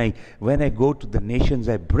 Lord, when I go to the nations,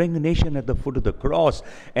 I bring a nation at the foot of the cross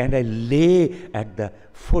and I lay at the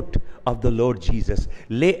foot of the Lord Jesus.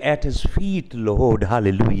 Lay at his feet, Lord.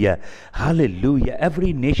 Hallelujah. Hallelujah.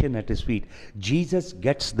 Every nation at his feet. Jesus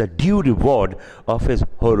gets the due reward of his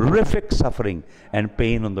horrific suffering and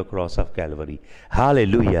pain on the cross of Calvary.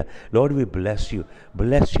 Hallelujah. Lord, we bless you.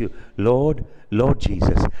 Bless you. Lord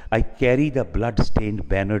Jesus, I carry the blood-stained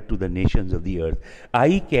banner to the nations of the earth.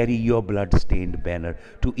 I carry your blood-stained banner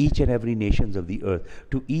to each and every nations of the earth,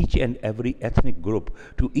 to each and every ethnic group,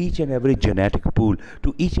 to each and every genetic pool,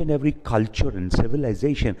 to each and every culture and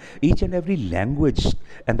civilization, each and every language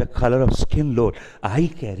and the color of skin, Lord. I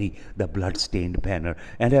carry the blood-stained banner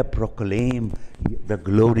and I proclaim the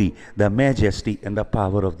glory, the majesty and the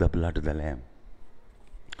power of the blood of the Lamb.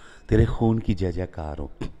 तेरे खून की जय जयकार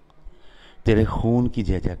हो, तेरे खून की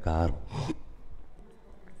जय जयकार हो.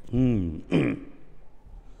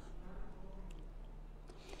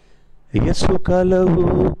 यीशु का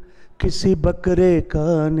लहू किसी बकरे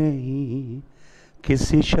का नहीं,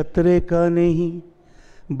 किसी शतरे का नहीं,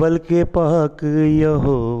 बल्कि पाक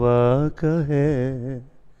यहोवा का है.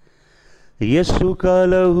 यीशु का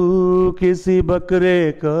लहू किसी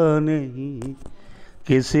बकरे का नहीं,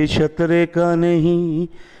 किसी शतरे का नहीं,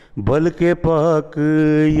 बल्कि पाक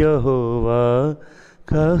यहोवा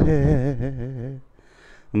का है,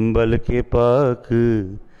 बल्कि पाक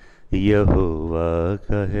यहोवा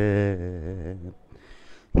का है.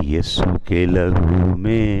 यीशु के लहू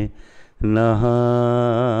में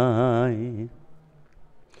नहाए,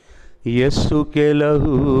 यीशु के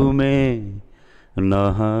लहू में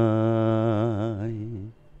नहाए,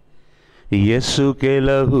 यीशु के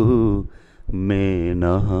लहू में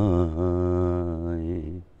नहाए,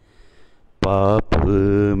 पाप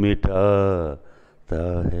मिटाता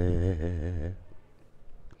है.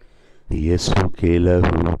 यीशु के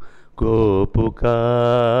लहू को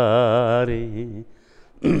पुकारे,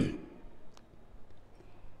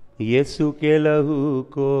 यीशु के लहू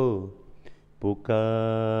को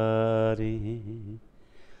पुकारे,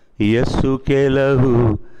 यीशु के लहू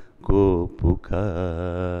को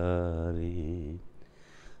पुकारे.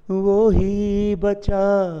 वो ही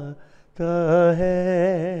बचाता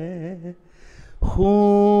है,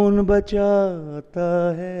 खून बचाता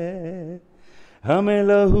है, हमें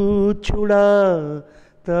लहू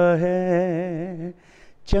छुड़ाता है,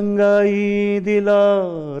 चंगाई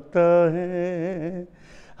दिलाता है,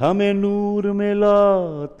 हमें नूर में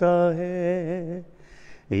लाता है।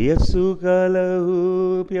 यस्सु का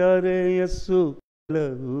लहू, प्यारे यस्सु का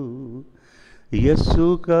लहू,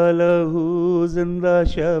 यस्सु का लहू, जिंदा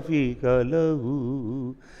शफी का लहू,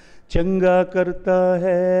 चंगा करता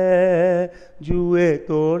है, जुए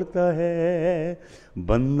तोड़ता है,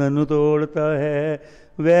 बंधन तोड़ता है,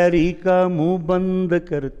 वैरी का मुंह बंद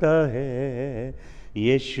करता है।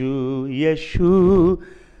 यीशु यीशु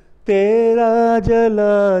तेरा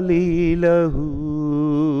जलाली लहू,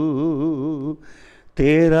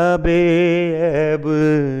 तेरा बेऐब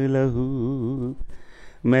लहू,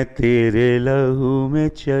 मैं तेरे लहू में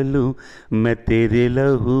चलूं, मैं तेरे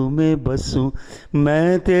लहू में बसूं,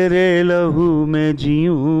 मैं तेरे लहू में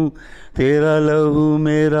जीऊं, तेरा लहू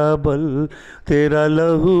मेरा बल, तेरा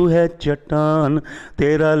लहू है चट्टान,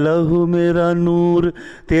 तेरा लहू मेरा नूर,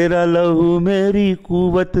 तेरा लहू मेरी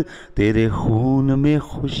कुवत, तेरे खून में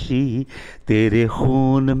खुशी, तेरे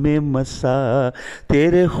खून में मसा,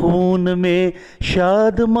 तेरे खून में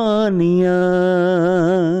शादमानियाँ,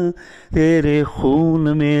 तेरे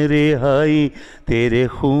खून में रिहाई, तेरे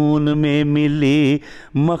खून में मिली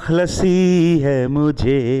मखलसी है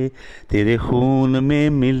मुझे, तेरे खून में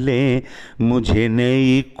मिले मुझे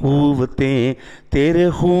नई कुव्वतें, तेरे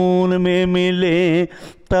खून में मिले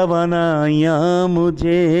तवानाइयाँ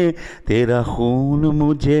मुझे, तेरा खून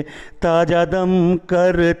मुझे ताजा दम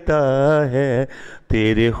करता है,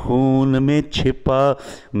 तेरे खून में छिपा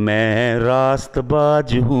मैं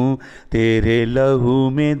रास्तबाज हूँ, तेरे लहू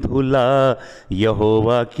में धुला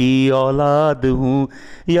यहोवा की औलाद हूँ,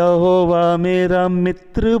 यहोवा मेरा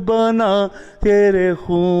मित्र बना तेरे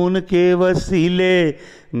खून के वसीले,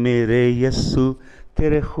 मेरे यस्सु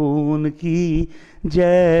तेरे खून की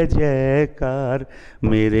जय जयकार,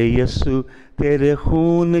 मेरे यस्सु तेरे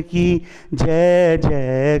खून की जय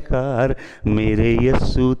जयकार, मेरे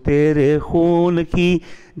यस्सु तेरे खून की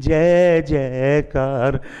जय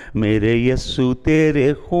जयकार, मेरे यस्सु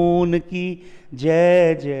तेरे खून की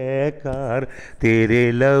जय जयकार,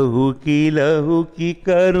 तेरे लहू की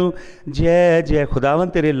करूं जय जय। खुदावन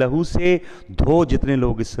तेरे लहू से धो जितने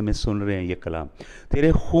लोग इस समय सुन रहे हैं ये कलाम,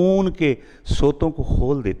 तेरे खून के सोतों को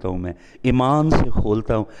खोल देता हूँ, मैं ईमान से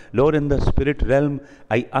खोलता हूँ। Lord, in the spirit realm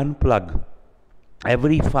I unplug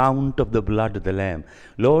every fount of the blood of the Lamb.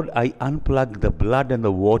 Lord, I unplug the blood and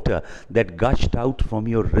the water that gushed out from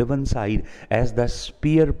your riven side as the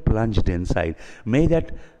spear plunged inside. May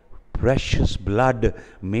that precious blood,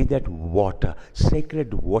 may that water,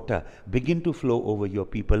 sacred water, begin to flow over your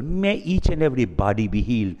people. May each and every body be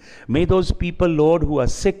healed. May those people, Lord, who are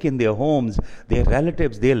sick in their homes, their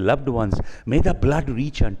relatives, their loved ones, may the blood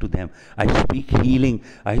reach unto them. I speak healing,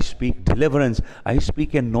 I speak deliverance, I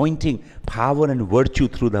speak anointing, power and virtue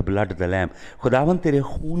through the blood of the Lamb. खुदावन तेरे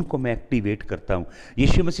खून को मैं activate करता हूँ,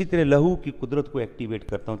 यीशु मसीह तेरे लहू की कुदरत को एक्टिवेट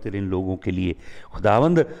करता हूँ तेरे इन लोगों के लिए।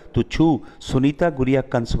 खुदावंद तू छू सुनीता गुड़िया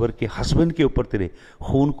कंसवर के हस्बैंड के ऊपर तेरे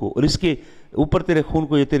खून को, और इसके ऊपर तेरे खून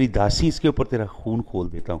को, ये तेरी दासी, इसके ऊपर तेरा खून खोल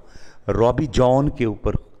देता हूँ। रॉबी जॉन के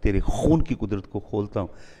ऊपर तेरे खून की कुदरत को खोलता हूँ,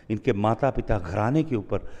 इनके माता पिता घराने के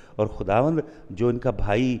ऊपर, और खुदावंद जो इनका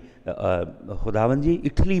भाई खुदावंद जी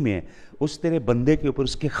इटली में है, उस तेरे बंदे के ऊपर,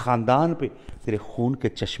 उसके ख़ानदान पे तेरे खून के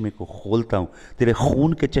चश्मे को खोलता हूँ। तेरे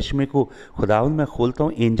खून के चश्मे को खुदावंद मैं खोलता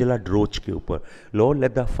हूँ एंजेला ड्रोच के ऊपर। Lord,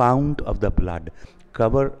 let the fount of the blood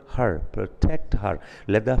cover her, protect her.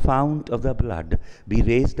 Let the fount of the blood be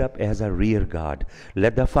raised up as a rear guard.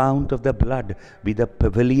 Let the fount of the blood be the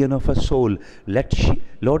pavilion of her soul. Let she,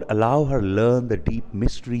 Lord, allow her learn the deep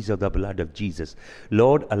mysteries of the blood of Jesus.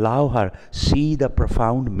 Lord, allow her see the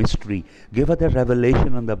profound mystery. Give her the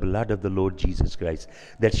revelation on the blood of the Lord Jesus Christ,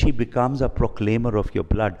 that she becomes a proclaimer of your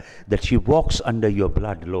blood, that she walks under your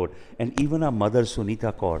blood, Lord. And even our mother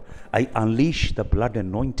Sunita Kaur, I unleash the blood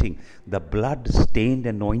anointing, the blood stained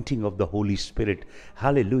anointing of the Holy Spirit.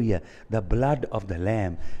 Hallelujah. The blood of the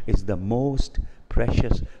Lamb is the most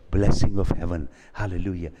precious blessing of heaven.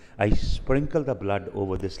 Hallelujah. I sprinkle the blood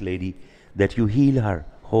over this lady, that you heal her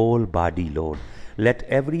whole body, Lord. Let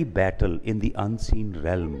every battle in the unseen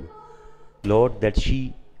realm, Lord, that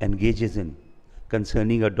she engages in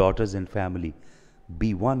concerning her daughters and family,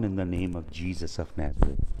 be won in the name of Jesus of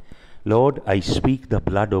Nazareth. Lord, I speak the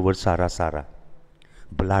blood over Sarah.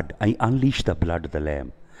 Blood, I unleash the blood of the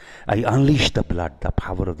Lamb. I unleash the blood, the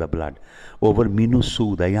power of the blood over Minu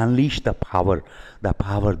Sood. I unleash the power,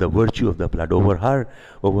 the virtue of the blood over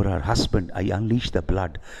her husband. I unleash the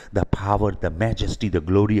blood, the power, the majesty, the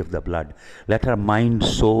glory of the blood. Let her mind,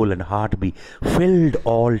 soul, and heart be filled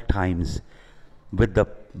all times with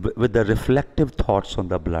the reflective thoughts on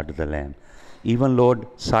the blood of the Lamb. Even Lord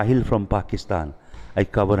Sahil from Pakistan, I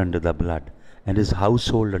cover under the blood, and his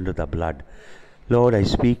household under the blood. Lord, I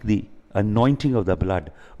speak the anointing of the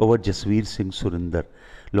blood over Jasveer Singh Surinder.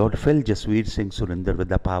 Lord, fill Jasveer Singh Surinder with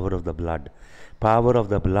the power of the blood of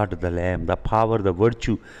the Lamb, the power, the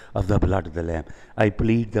virtue of the blood of the Lamb. I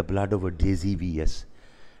plead the blood over Daisy V.S.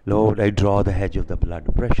 Lord, I draw the hedge of the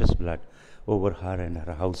blood, precious blood, over her and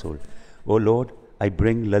her household. Oh Lord, I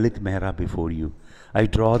bring Lalit Mehra before you. I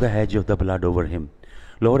draw the hedge of the blood over him.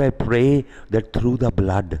 Lord, I pray that through the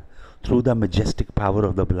blood, through the majestic power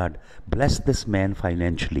of the blood, bless this man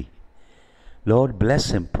financially. Lord,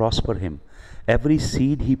 bless him, prosper him. Every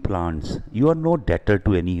seed he plants, you are no debtor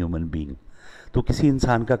to any human being. तो किसी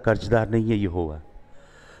इंसान का कर्जदार नहीं है यहोवा।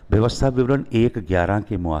 व्यवस्था विवरण 1:11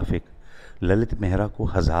 के मुआफिक ललित मेहरा को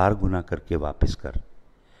 1000 गुना करके वापस कर।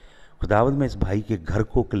 खुदावंद, मैं इस भाई के घर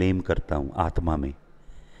को क्लेम करता हूँ आत्मा में।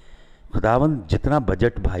 खुदावंद, जितना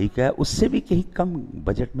बजट भाई का है उससे भी कहीं कम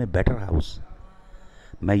बजट में बेटर हाउस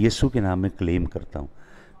मैं यीशु के नाम में क्लेम करता हूँ।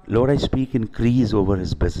 Lord, I speak increase over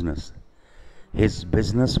his business. His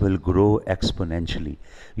business will grow exponentially.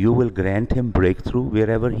 You will grant him breakthrough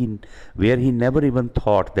where he never even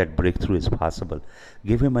thought that breakthrough is possible.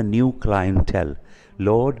 Give him a new clientele.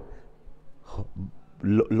 Lord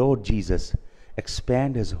Jesus,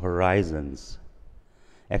 expand his horizons,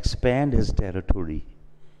 expand his territory,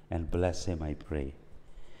 and bless him, I pray.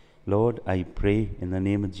 Lord, I pray in the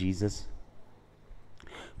name of Jesus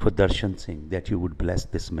for Darshan Singh, that you would bless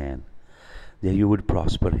this man, that you would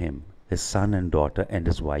prosper him, his son and daughter and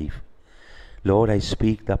his wife. Lord, I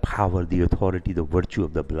speak the power, the authority, the virtue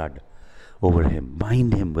of the blood over him.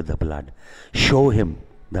 Bind him with the blood. Show him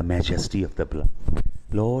the majesty of the blood.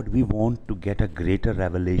 Lord, we want to get a greater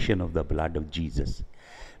revelation of the blood of Jesus.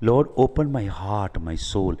 Lord, open my heart, my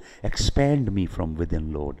soul. Expand me from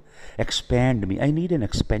within, Lord. Expand me. I need an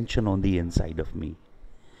expansion on the inside of me.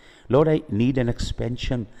 Lord, I need an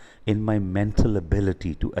expansion in my mental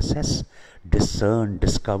ability to assess, discern,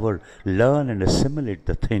 discover, learn, and assimilate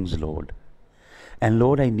the things, Lord. And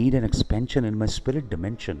Lord, I need an expansion in my spirit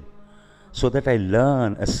dimension so that I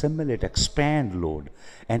learn, assimilate, expand, Lord,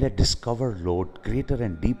 and I discover, Lord, greater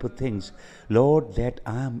and deeper things, Lord, that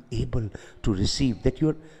I am able to receive. That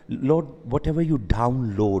you're, Lord, whatever you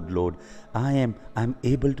download, Lord, I'm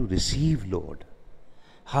able to receive, Lord.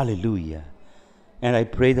 Hallelujah. And I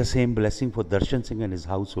pray the same blessing for Darshan Singh and his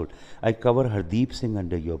household. I cover Hardeep Singh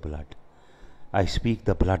under your blood. I speak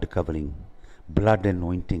the blood covering, blood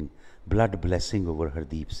anointing, blood blessing over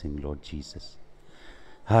Hardeep Singh, Lord Jesus.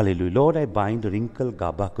 Hallelujah. Lord, I bind Wrinkle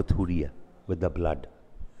Gaba Kathuria with the blood,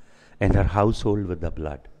 and her household with the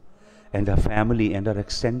blood, and her family, and her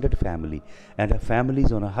extended family, and her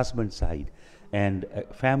families on her husband's side, and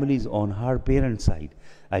families on her parents' side.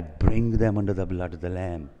 I bring them under the blood of the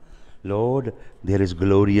Lamb. Lord, there is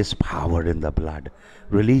glorious power in the blood.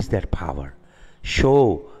 Release that power.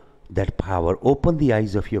 Show that power. Open the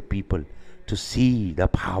eyes of your people to see the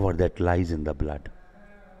power that lies in the blood.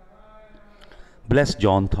 Bless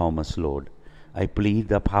John Thomas, Lord. I plead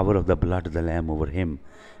the power of the blood of the Lamb over him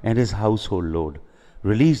and his household, Lord.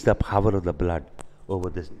 Release the power of the blood over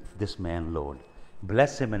this man, Lord.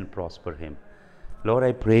 Bless him and prosper him. Lord,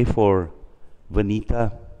 I pray for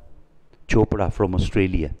Vanita Chopra from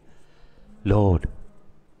Australia. Lord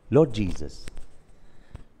Jesus,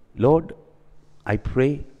 Lord, I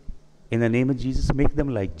pray in the name of Jesus, make them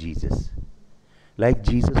like Jesus. Like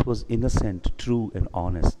Jesus was innocent, true, and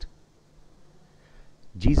honest.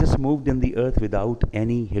 Jesus moved in the earth without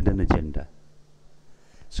any hidden agenda.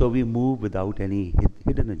 So we move without any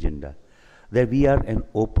hidden agenda. That we are an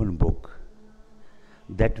open book.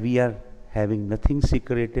 That we are having nothing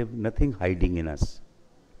secretive, nothing hiding in us.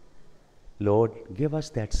 Lord, give us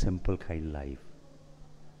that simple kind of life.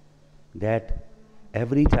 That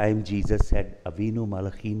every time Jesus said, Avinu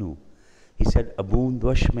Malachinu, he said, Abun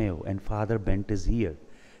Dwashmeo, and Father Bent is here.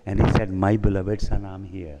 And he said, my beloved son, I'm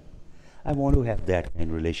here. I want to have that kind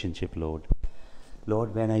of relationship, Lord.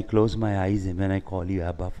 Lord, when I close my eyes and when I call you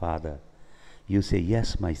Abba, Father, you say,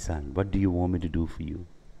 yes, my son, what do you want me to do for you?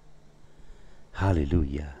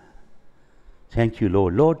 Hallelujah. Thank you,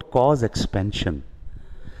 Lord. Lord, cause expansion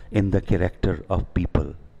in the character of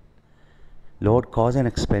people. Lord, cause an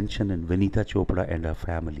expansion in Vanita Chopra and her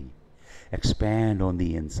family. Expand on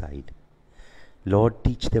the inside. Lord,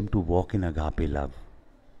 teach them to walk in agape love.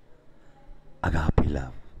 agape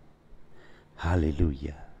love.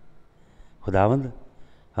 Hallelujah. खुदावंद,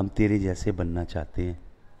 हम तेरे जैसे बनना चाहते हैं,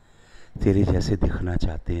 तेरे जैसे दिखना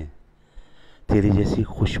चाहते हैं, तेरी जैसी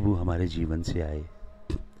खुशबू हमारे जीवन से आए,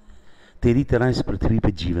 तेरी तरह इस पृथ्वी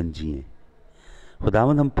पे जीवन जिए।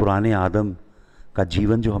 खुदावंद, हम पुराने आदम का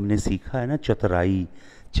जीवन जो हमने सीखा है ना, चतुराई,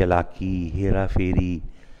 चालाकी, हेरा फेरी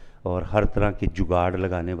और हर तरह के जुगाड़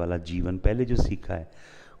लगाने वाला जीवन पहले जो सीखा है,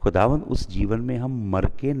 खुदावंद उस जीवन में हम मर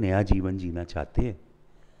के नया जीवन जीना चाहते हैं,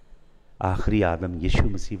 आखिरी आदम यीशु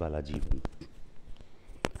मसीह वाला जीवन।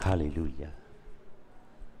 हालेलुया,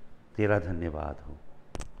 तेरा धन्यवाद हो।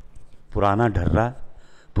 पुराना ढर्रा,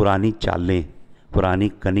 पुरानी चालें, पुरानी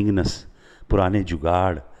कनिंगनेस, पुराने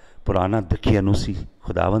जुगाड़, पुराना दकियानुसी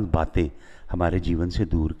खुदावंद बातें हमारे जीवन से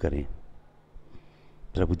दूर करें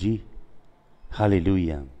प्रभु जी।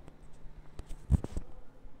 हालेलुया।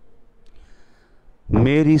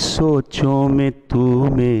 मेरी सोचों में तू,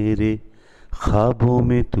 मेरे ख्वाबों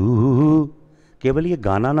में तू। केवल ये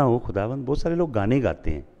गाना ना हो खुदावंद, बहुत सारे लोग गाने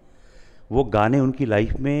गाते हैं, वो गाने उनकी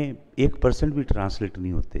लाइफ में 1% भी ट्रांसलेट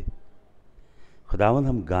नहीं होते। खुदावंद,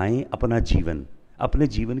 हम गाएं अपना जीवन, अपने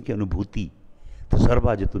जीवन की अनुभूति,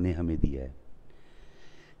 तजर्बा जो तूने हमें दिया है।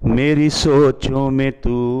 मेरी सोचों में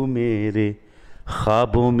तू, मेरे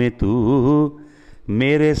ख्वाबों में तू,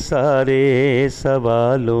 मेरे सारे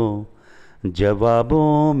सवालों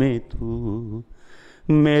जवाबों में तू।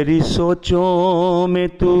 मेरी सोचों में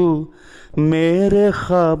तू, मेरे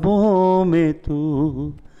ख्वाबों में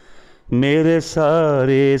तू, मेरे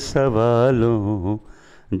सारे सवालों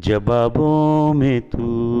जवाबों में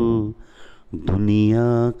तू। दुनिया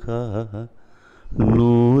का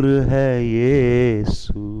नूर है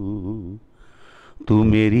यीशु, तू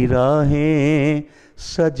मेरी राहें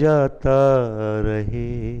सजाता रहे।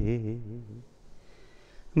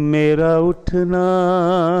 मेरा उठना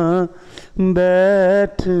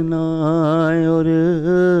बैठना और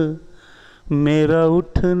मेरा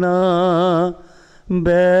उठना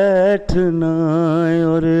बैठना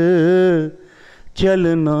और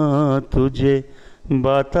चलना तुझे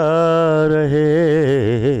बाता रहे।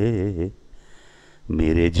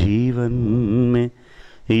 मेरे जीवन में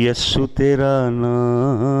यस्सु तेरा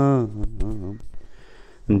नाम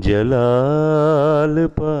जलाल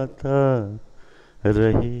पाता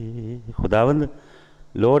रहे। खुदावंद,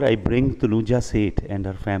 Lord, I bring Tanuja Seth and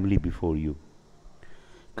her family before you.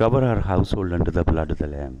 Cover her household under the blood of the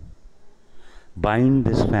Lamb. Bind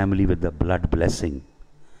this family with the blood blessing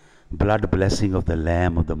of the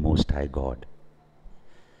Lamb of the Most High God.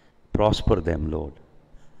 Prosper them, Lord.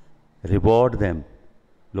 Reward them,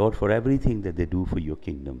 Lord, for everything that they do for your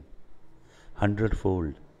kingdom,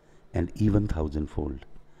 100-fold and even 1,000-fold.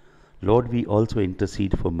 Lord, we also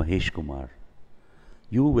intercede for Mahesh Kumar.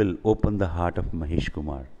 You will open the heart of Mahesh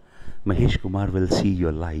Kumar. Mahesh Kumar will see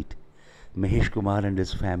your light. Mahesh Kumar and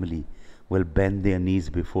his family will bend their knees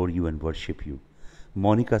before you and worship you.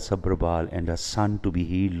 Monica Sabrabal and her son to be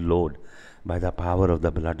healed, Lord, by the power of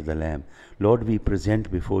the blood of the Lamb. Lord, we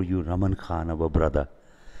present before you Raman Khan, our brother,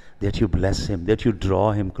 that you bless him, that you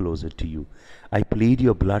draw him closer to you. I plead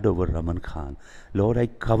your blood over Raman Khan. Lord, I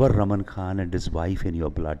cover Raman Khan and his wife in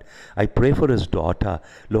your blood. I pray for his daughter.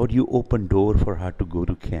 Lord, you open door for her to go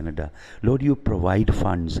to Canada. Lord, you provide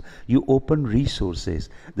funds. You open resources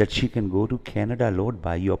that she can go to Canada, Lord,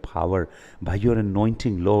 by your power, by your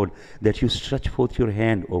anointing, Lord, that you stretch forth your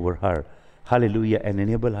hand over her. Hallelujah, and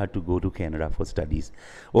enable her to go to Canada for studies.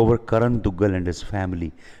 Over Karan Duggal and his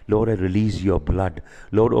family, Lord, I release your blood.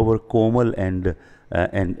 Lord, over Komal and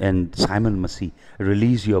Simon Masih,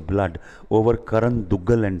 release your blood. Over Karan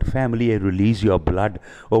Duggal and family, I release your blood.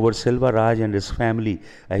 Over Silva Raj and his family,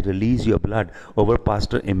 I release your blood. Over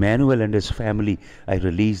Pastor Emmanuel and his family, I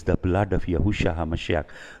release the blood of Yahushua HaMashiach.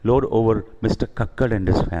 Lord, over Mr. Kakkad and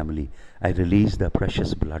his family, I release the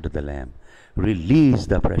precious blood of the Lamb. Release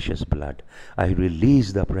the precious blood. I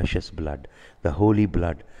release the precious blood, the holy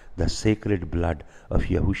blood, the sacred blood of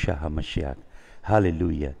Yahushua HaMashiach.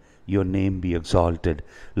 Hallelujah. Your name be exalted.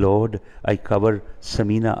 Lord, I cover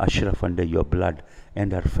Samina Ashraf under your blood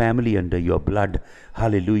and her family under your blood.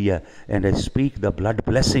 Hallelujah. And I speak the blood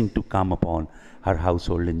blessing to come upon her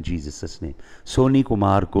household in Jesus' name. Soni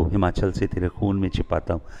Kumar को हिमाचल से तेरे खून में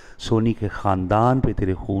छिपाता हूँ, सोनी के ख़ानदान पे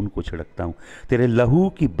तेरे खून को छिड़कता हूँ, तेरे लहू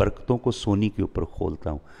की बरकतों को सोनी के ऊपर खोलता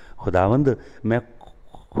हूँ। खुदावंद, मैं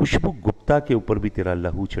खुशबू गुप्ता के ऊपर भी तेरा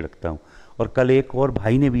लहू छिड़कता हूँ। और कल एक और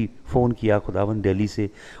भाई ने भी फ़ोन किया खुदावंद दिल्ली से,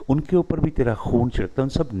 उनके ऊपर भी तेरा खून छिड़कता हूँ।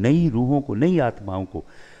 सब नई रूहों को, नई आत्माओं को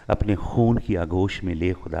अपने खून की आगोश में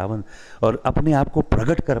ले खुदावंद, और अपने आप को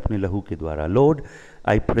प्रकट कर अपने लहू के द्वारा। Lord,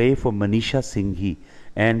 I pray for Manisha Singhi,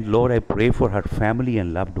 and Lord, I pray for her family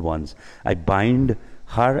and loved ones. I bind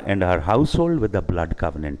her and her household with the blood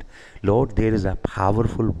covenant. Lord, there is a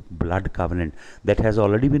powerful blood covenant that has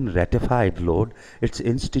already been ratified, Lord. It's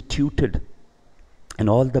instituted, and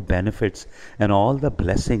all the benefits and all the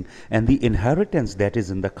blessing and the inheritance that is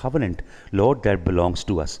in the covenant, Lord, that belongs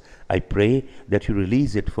to us. I pray that you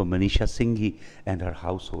release it for Manisha Singhi and her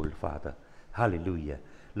household, Father. Hallelujah.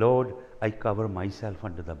 Lord, I cover myself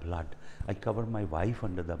under the blood. I cover my wife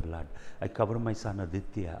under the blood. I cover my son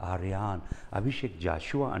Aditya, Aryan, Abhishek,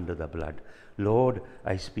 Joshua under the blood. Lord,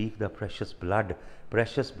 I speak the precious blood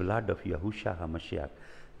of Yahushua HaMashiach.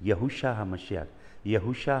 Yahushua HaMashiach.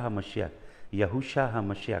 Yahushua HaMashiach. Yahushua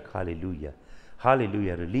HaMashiach. Hallelujah.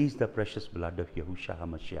 Hallelujah. Release the precious blood of Yahushua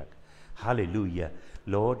HaMashiach. Hallelujah.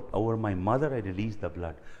 Lord, over my mother I release the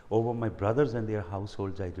blood. Over my brothers and their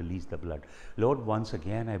households I release the blood. Lord, once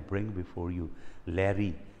again I bring before you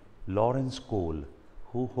Lawrence Cole,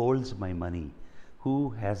 who holds my money, who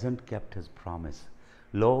hasn't kept his promise.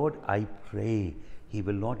 Lord, I pray he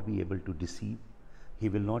will not be able to deceive. He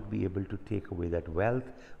will not be able to take away that wealth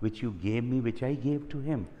which you gave me, which I gave to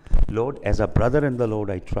him. Lord, as a brother in the Lord,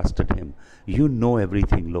 I trusted him. You know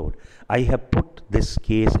everything, Lord. I have put this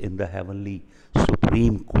case in the heavenly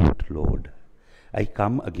Supreme Court, Lord. I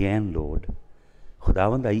come again, Lord.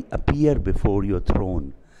 Khudawand, I appear before your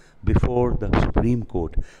throne, before the Supreme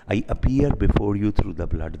Court. I appear before you through the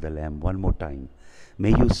blood of the Lamb one more time. May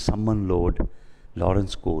you summon, Lord,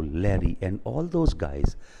 Lawrence Cole, Larry, and all those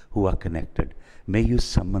guys who are connected. May you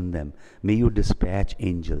summon them. May you dispatch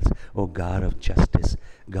angels. O God of justice,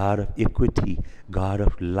 God of equity, God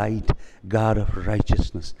of light, God of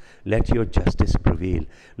righteousness, let your justice prevail.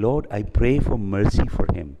 Lord, I pray for mercy for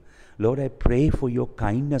him. Lord, I pray for your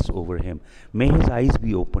kindness over him. May his eyes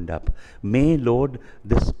be opened up. May, Lord,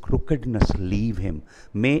 this crookedness leave him.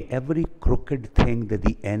 May every crooked thing that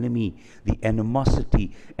the enemy, the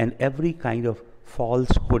animosity, and every kind of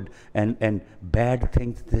falsehood and bad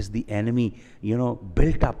things that the enemy,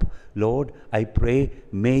 built up, Lord, I pray,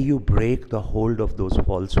 may you break the hold of those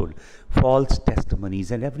falsehood, false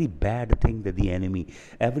testimonies, and every bad thing that the enemy,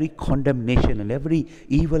 every condemnation and every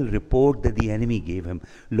evil report that the enemy gave him.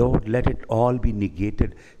 Lord, let it all be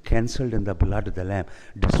negated, cancelled in the blood of the Lamb.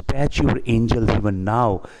 Dispatch your angels even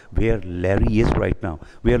now, where Larry is right now,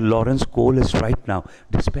 where Lawrence Cole is right now.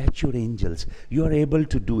 Dispatch your angels. You are able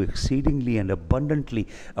to do exceedingly and abundantly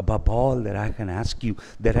above all that I can ask you,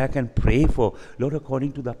 that I can pray for, Lord,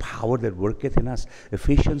 according to the power that worketh in us.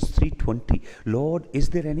 Ephesians 3:20. Lord, is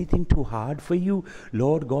there anything too hard for you?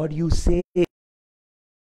 Lord God, you say,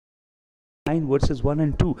 verses 1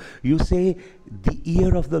 and 2, you say, the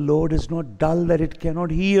ear of the Lord is not dull that it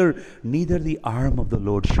cannot hear, neither the arm of the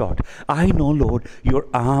Lord short. I know, Lord, your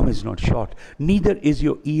arm is not short, neither is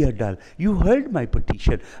your ear dull. You heard my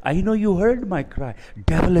petition. I know you heard my cry.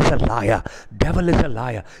 Devil is a liar. Devil is a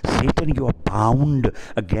liar. Satan, you are bound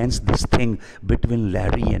against this thing between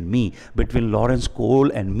Larry and me, between Lawrence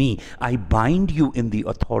Cole and me. I bind you in the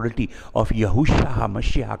authority of Yahushua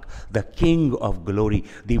HaMashiach, the King of glory,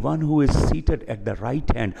 the one who is seated at the right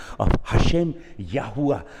hand of Hashem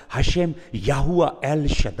Yahuwah, Hashem Yahuwah El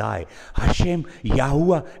Shaddai, Hashem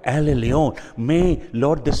Yahuwah El Elyon. May,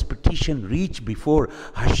 Lord, this petition reach before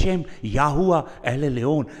Hashem Yahuwah El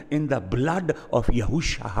Elyon in the blood of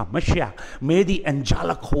Yahushua HaMashiach. May the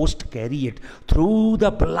angelic host carry it through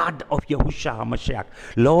the blood of Yahushua HaMashiach.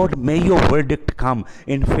 Lord, may your verdict come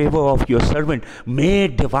in favor of your servant. May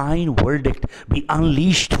divine verdict be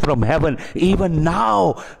unleashed from heaven even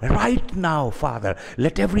now, right now, Father.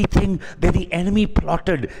 Let everything that the enemy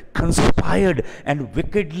plotted, conspired, and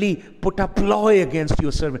wickedly put a ploy against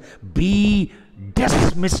your servant be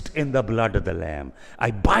dismissed in the blood of the Lamb.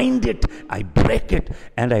 I bind it, I break it,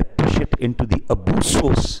 and I push it into the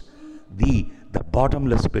abusos, the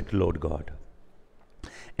bottomless pit, Lord God.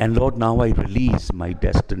 And Lord, now I release my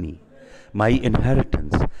destiny, my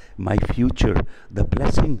inheritance, my future, the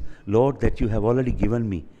blessing, Lord, that you have already given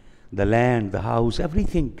me, the land, the house,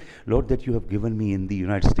 everything, Lord, that you have given me in the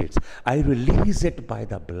United States. I release it by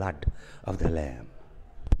the blood of the Lamb.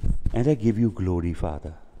 And I give you glory,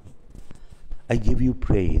 Father. I give you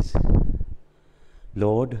praise.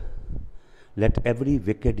 Lord, let every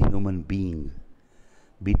wicked human being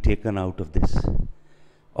be taken out of this.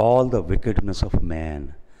 All the wickedness of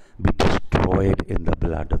man be destroyed in the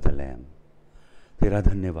blood of the Lamb. तेरा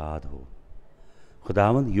धन्यवाद हो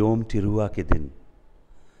खुदावंद। योम तिरुआ के दिन,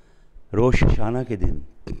 रोश शाना के दिन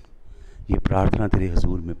ये प्रार्थना तेरे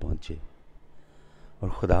हजूर में पहुँचे, और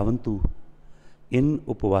खुदावंद तू इन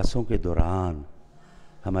उपवासों के दौरान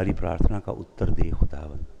हमारी प्रार्थना का उत्तर दे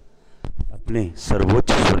खुदावंद, अपने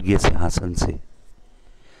सर्वोच्च स्वर्गीय सिंहासन से,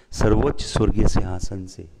 सर्वोच्च स्वर्गीय सिंहासन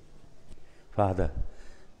से। Father,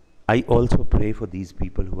 I also pray for these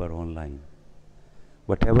people who are online.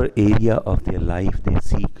 Whatever area of their life they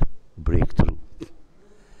seek breakthrough,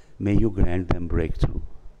 may you grant them breakthrough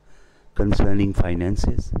concerning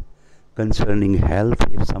finances, concerning health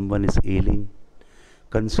if someone is ailing,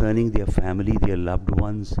 concerning their family, their loved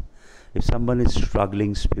ones, if someone is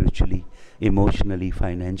struggling spiritually, emotionally,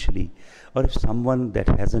 financially, or if someone that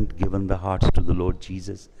hasn't given the hearts to the Lord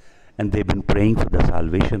Jesus and they've been praying for the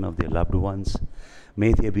salvation of their loved ones,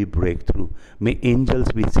 may there be breakthrough. May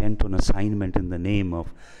angels be sent on assignment in the name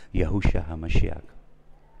of Yahushua HaMashiach.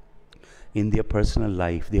 In their personal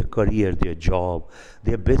life, their career, their job,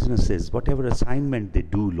 their businesses, whatever assignment they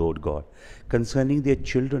do, Lord God, concerning their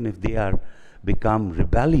children, if they are become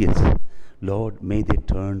rebellious, Lord, may they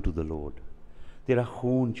turn to the Lord. तेरा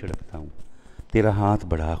खून छिड़कता हूँ, तेरा हाथ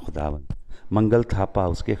बढ़ा खुदावन. मंगल थापा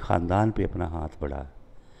उसके ख़ानदान पे अपना हाथ बढ़ा.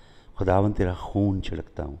 खुदावन तेरा खून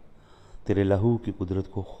छिड़कता हूँ, तेरे लहू की कुदरत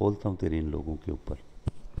को खोलता हूँ तेरे इन लोगों के ऊपर.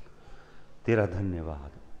 तेरा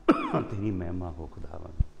धन्यवाद, तेरी महिमा हो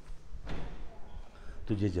खुदावन.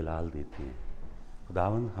 तुझे जलाल देते हैं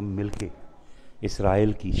खुदावन. हम मिलके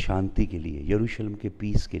इस्राएल की शांति के लिए, यरूशलेम के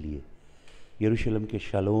पीस के लिए, यरूशलेम के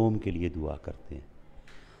शलोम के लिए दुआ करते हैं.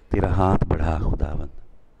 तेरा हाथ बढ़ा खुदावन.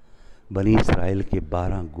 बनी इस्राएल के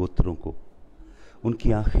 12 गोत्रों को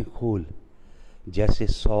उनकी आंखें खोल. जैसे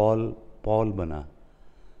सॉल पॉल बना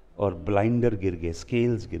और ब्लाइंडर गिर गए,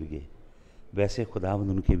 स्केल्स गिर गए, वैसे खुदावन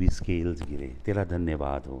उनके भी स्केल्स गिरे. तेरा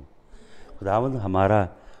धन्यवाद हो खुदावन. हमारा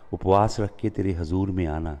उपवास रख के तेरे हजूर में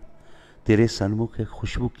आना तेरे सन्मुख है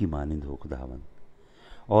खुशबू की मानिंद हो खुदावन.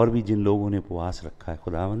 और भी जिन लोगों ने उपवास रखा है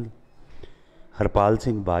खुदावन, हरपाल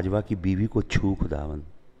सिंह बाजवा की बीवी को छू खुदावन,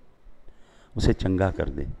 उसे चंगा कर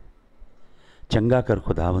दे. चंगा कर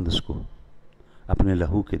खुदावन उसको अपने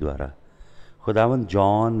लहू के द्वारा. खुदावन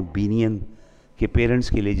जॉन बीनियन के पेरेंट्स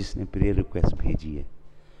के लिए जिसने प्रेयर रिक्वेस्ट भेजी है,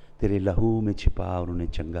 तेरे लहू में छिपा और उन्हें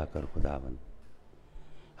चंगा कर खुदावन.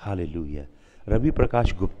 हालेलुया. रवि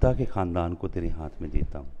प्रकाश गुप्ता के ख़ानदान को तेरे हाथ में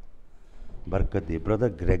देता हूँ. बरकत दे. ब्रदर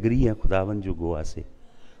ग्रेगरी है खुदावन जो गोवा से,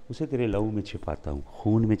 उसे तेरे लहू में छिपाता हूँ.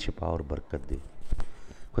 खून में छिपा और बरकत दे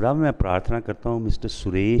खुदावन. मैं प्रार्थना करता हूँ मिस्टर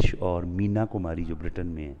सुरेश और मीना कुमारी जो ब्रिटेन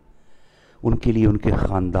में हैं, उनके लिए उनके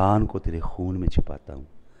ख़ानदान को तेरे खून में छिपाता हूँ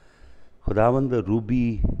खुदावंद.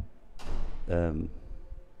 रूबी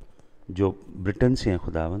जो ब्रिटेन से हैं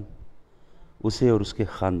खुदावन, उसे और उसके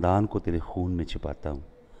ख़ानदान को तेरे खून में छिपाता हूँ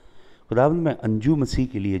खुदावन. मैं अंजू मसीह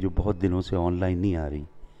के लिए जो बहुत दिनों से ऑनलाइन नहीं आ रही,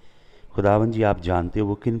 खुदावन जी आप जानते हो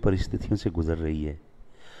वो किन परिस्थितियों से गुज़र रही है,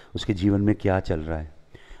 उसके जीवन में क्या चल रहा है.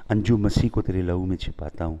 अंजू मसीह को तेरे लहू में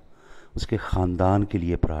छिपाता हूँ. उसके ख़ानदान के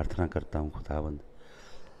लिए प्रार्थना करता हूँ खुदावन.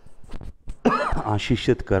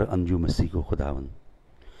 आशीषित कर अंजू मसीह को खुदावन.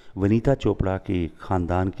 वनीता चोपड़ा के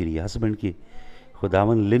ख़ानदान के लिए, हस्बैंड के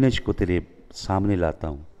खुदावन लिनेज को तेरे सामने लाता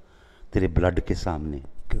हूँ, तेरे ब्लड के सामने.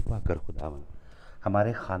 कृपा कर खुदावन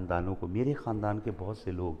हमारे ख़ानदानों को. मेरे ख़ानदान के बहुत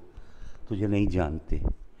से लोग तुझे नहीं जानते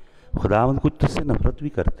खुदावन, कुछ तुझसे नफरत भी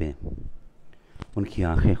करते हैं. उनकी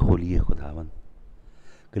आंखें खोलिए खुदावन.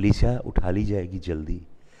 कलीसिया उठा ली जाएगी जल्दी.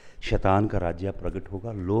 शैतान का राज्य प्रकट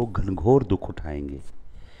होगा. लोग घनघोर दुख उठाएंगे.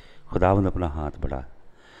 खुदावन अपना हाथ बढ़ा.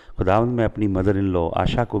 खुदावन मैं अपनी मदर इन लॉ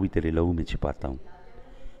आशा को भी तेरे लहू में छिपाता हूँ.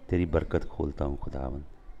 तेरी बरकत खोलता हूँ खुदावन.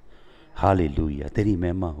 हालेलुया. तेरी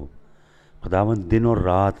महिमा हो खुदावन. दिन और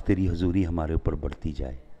रात तेरी हजूरी हमारे ऊपर बढ़ती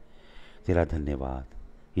जाए. तेरा धन्यवाद.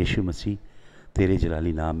 यीशु मसीह तेरे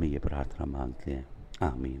जलाली नाम में ये प्रार्थना मांगते हैं.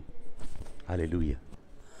 आमीन. हालेलुया.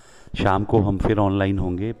 शाम को हम फिर ऑनलाइन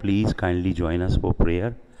होंगे. Please kindly join us for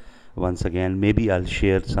prayer once again. May B I will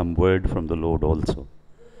share some word from the Lord also.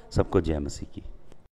 सबको जय मसीह की.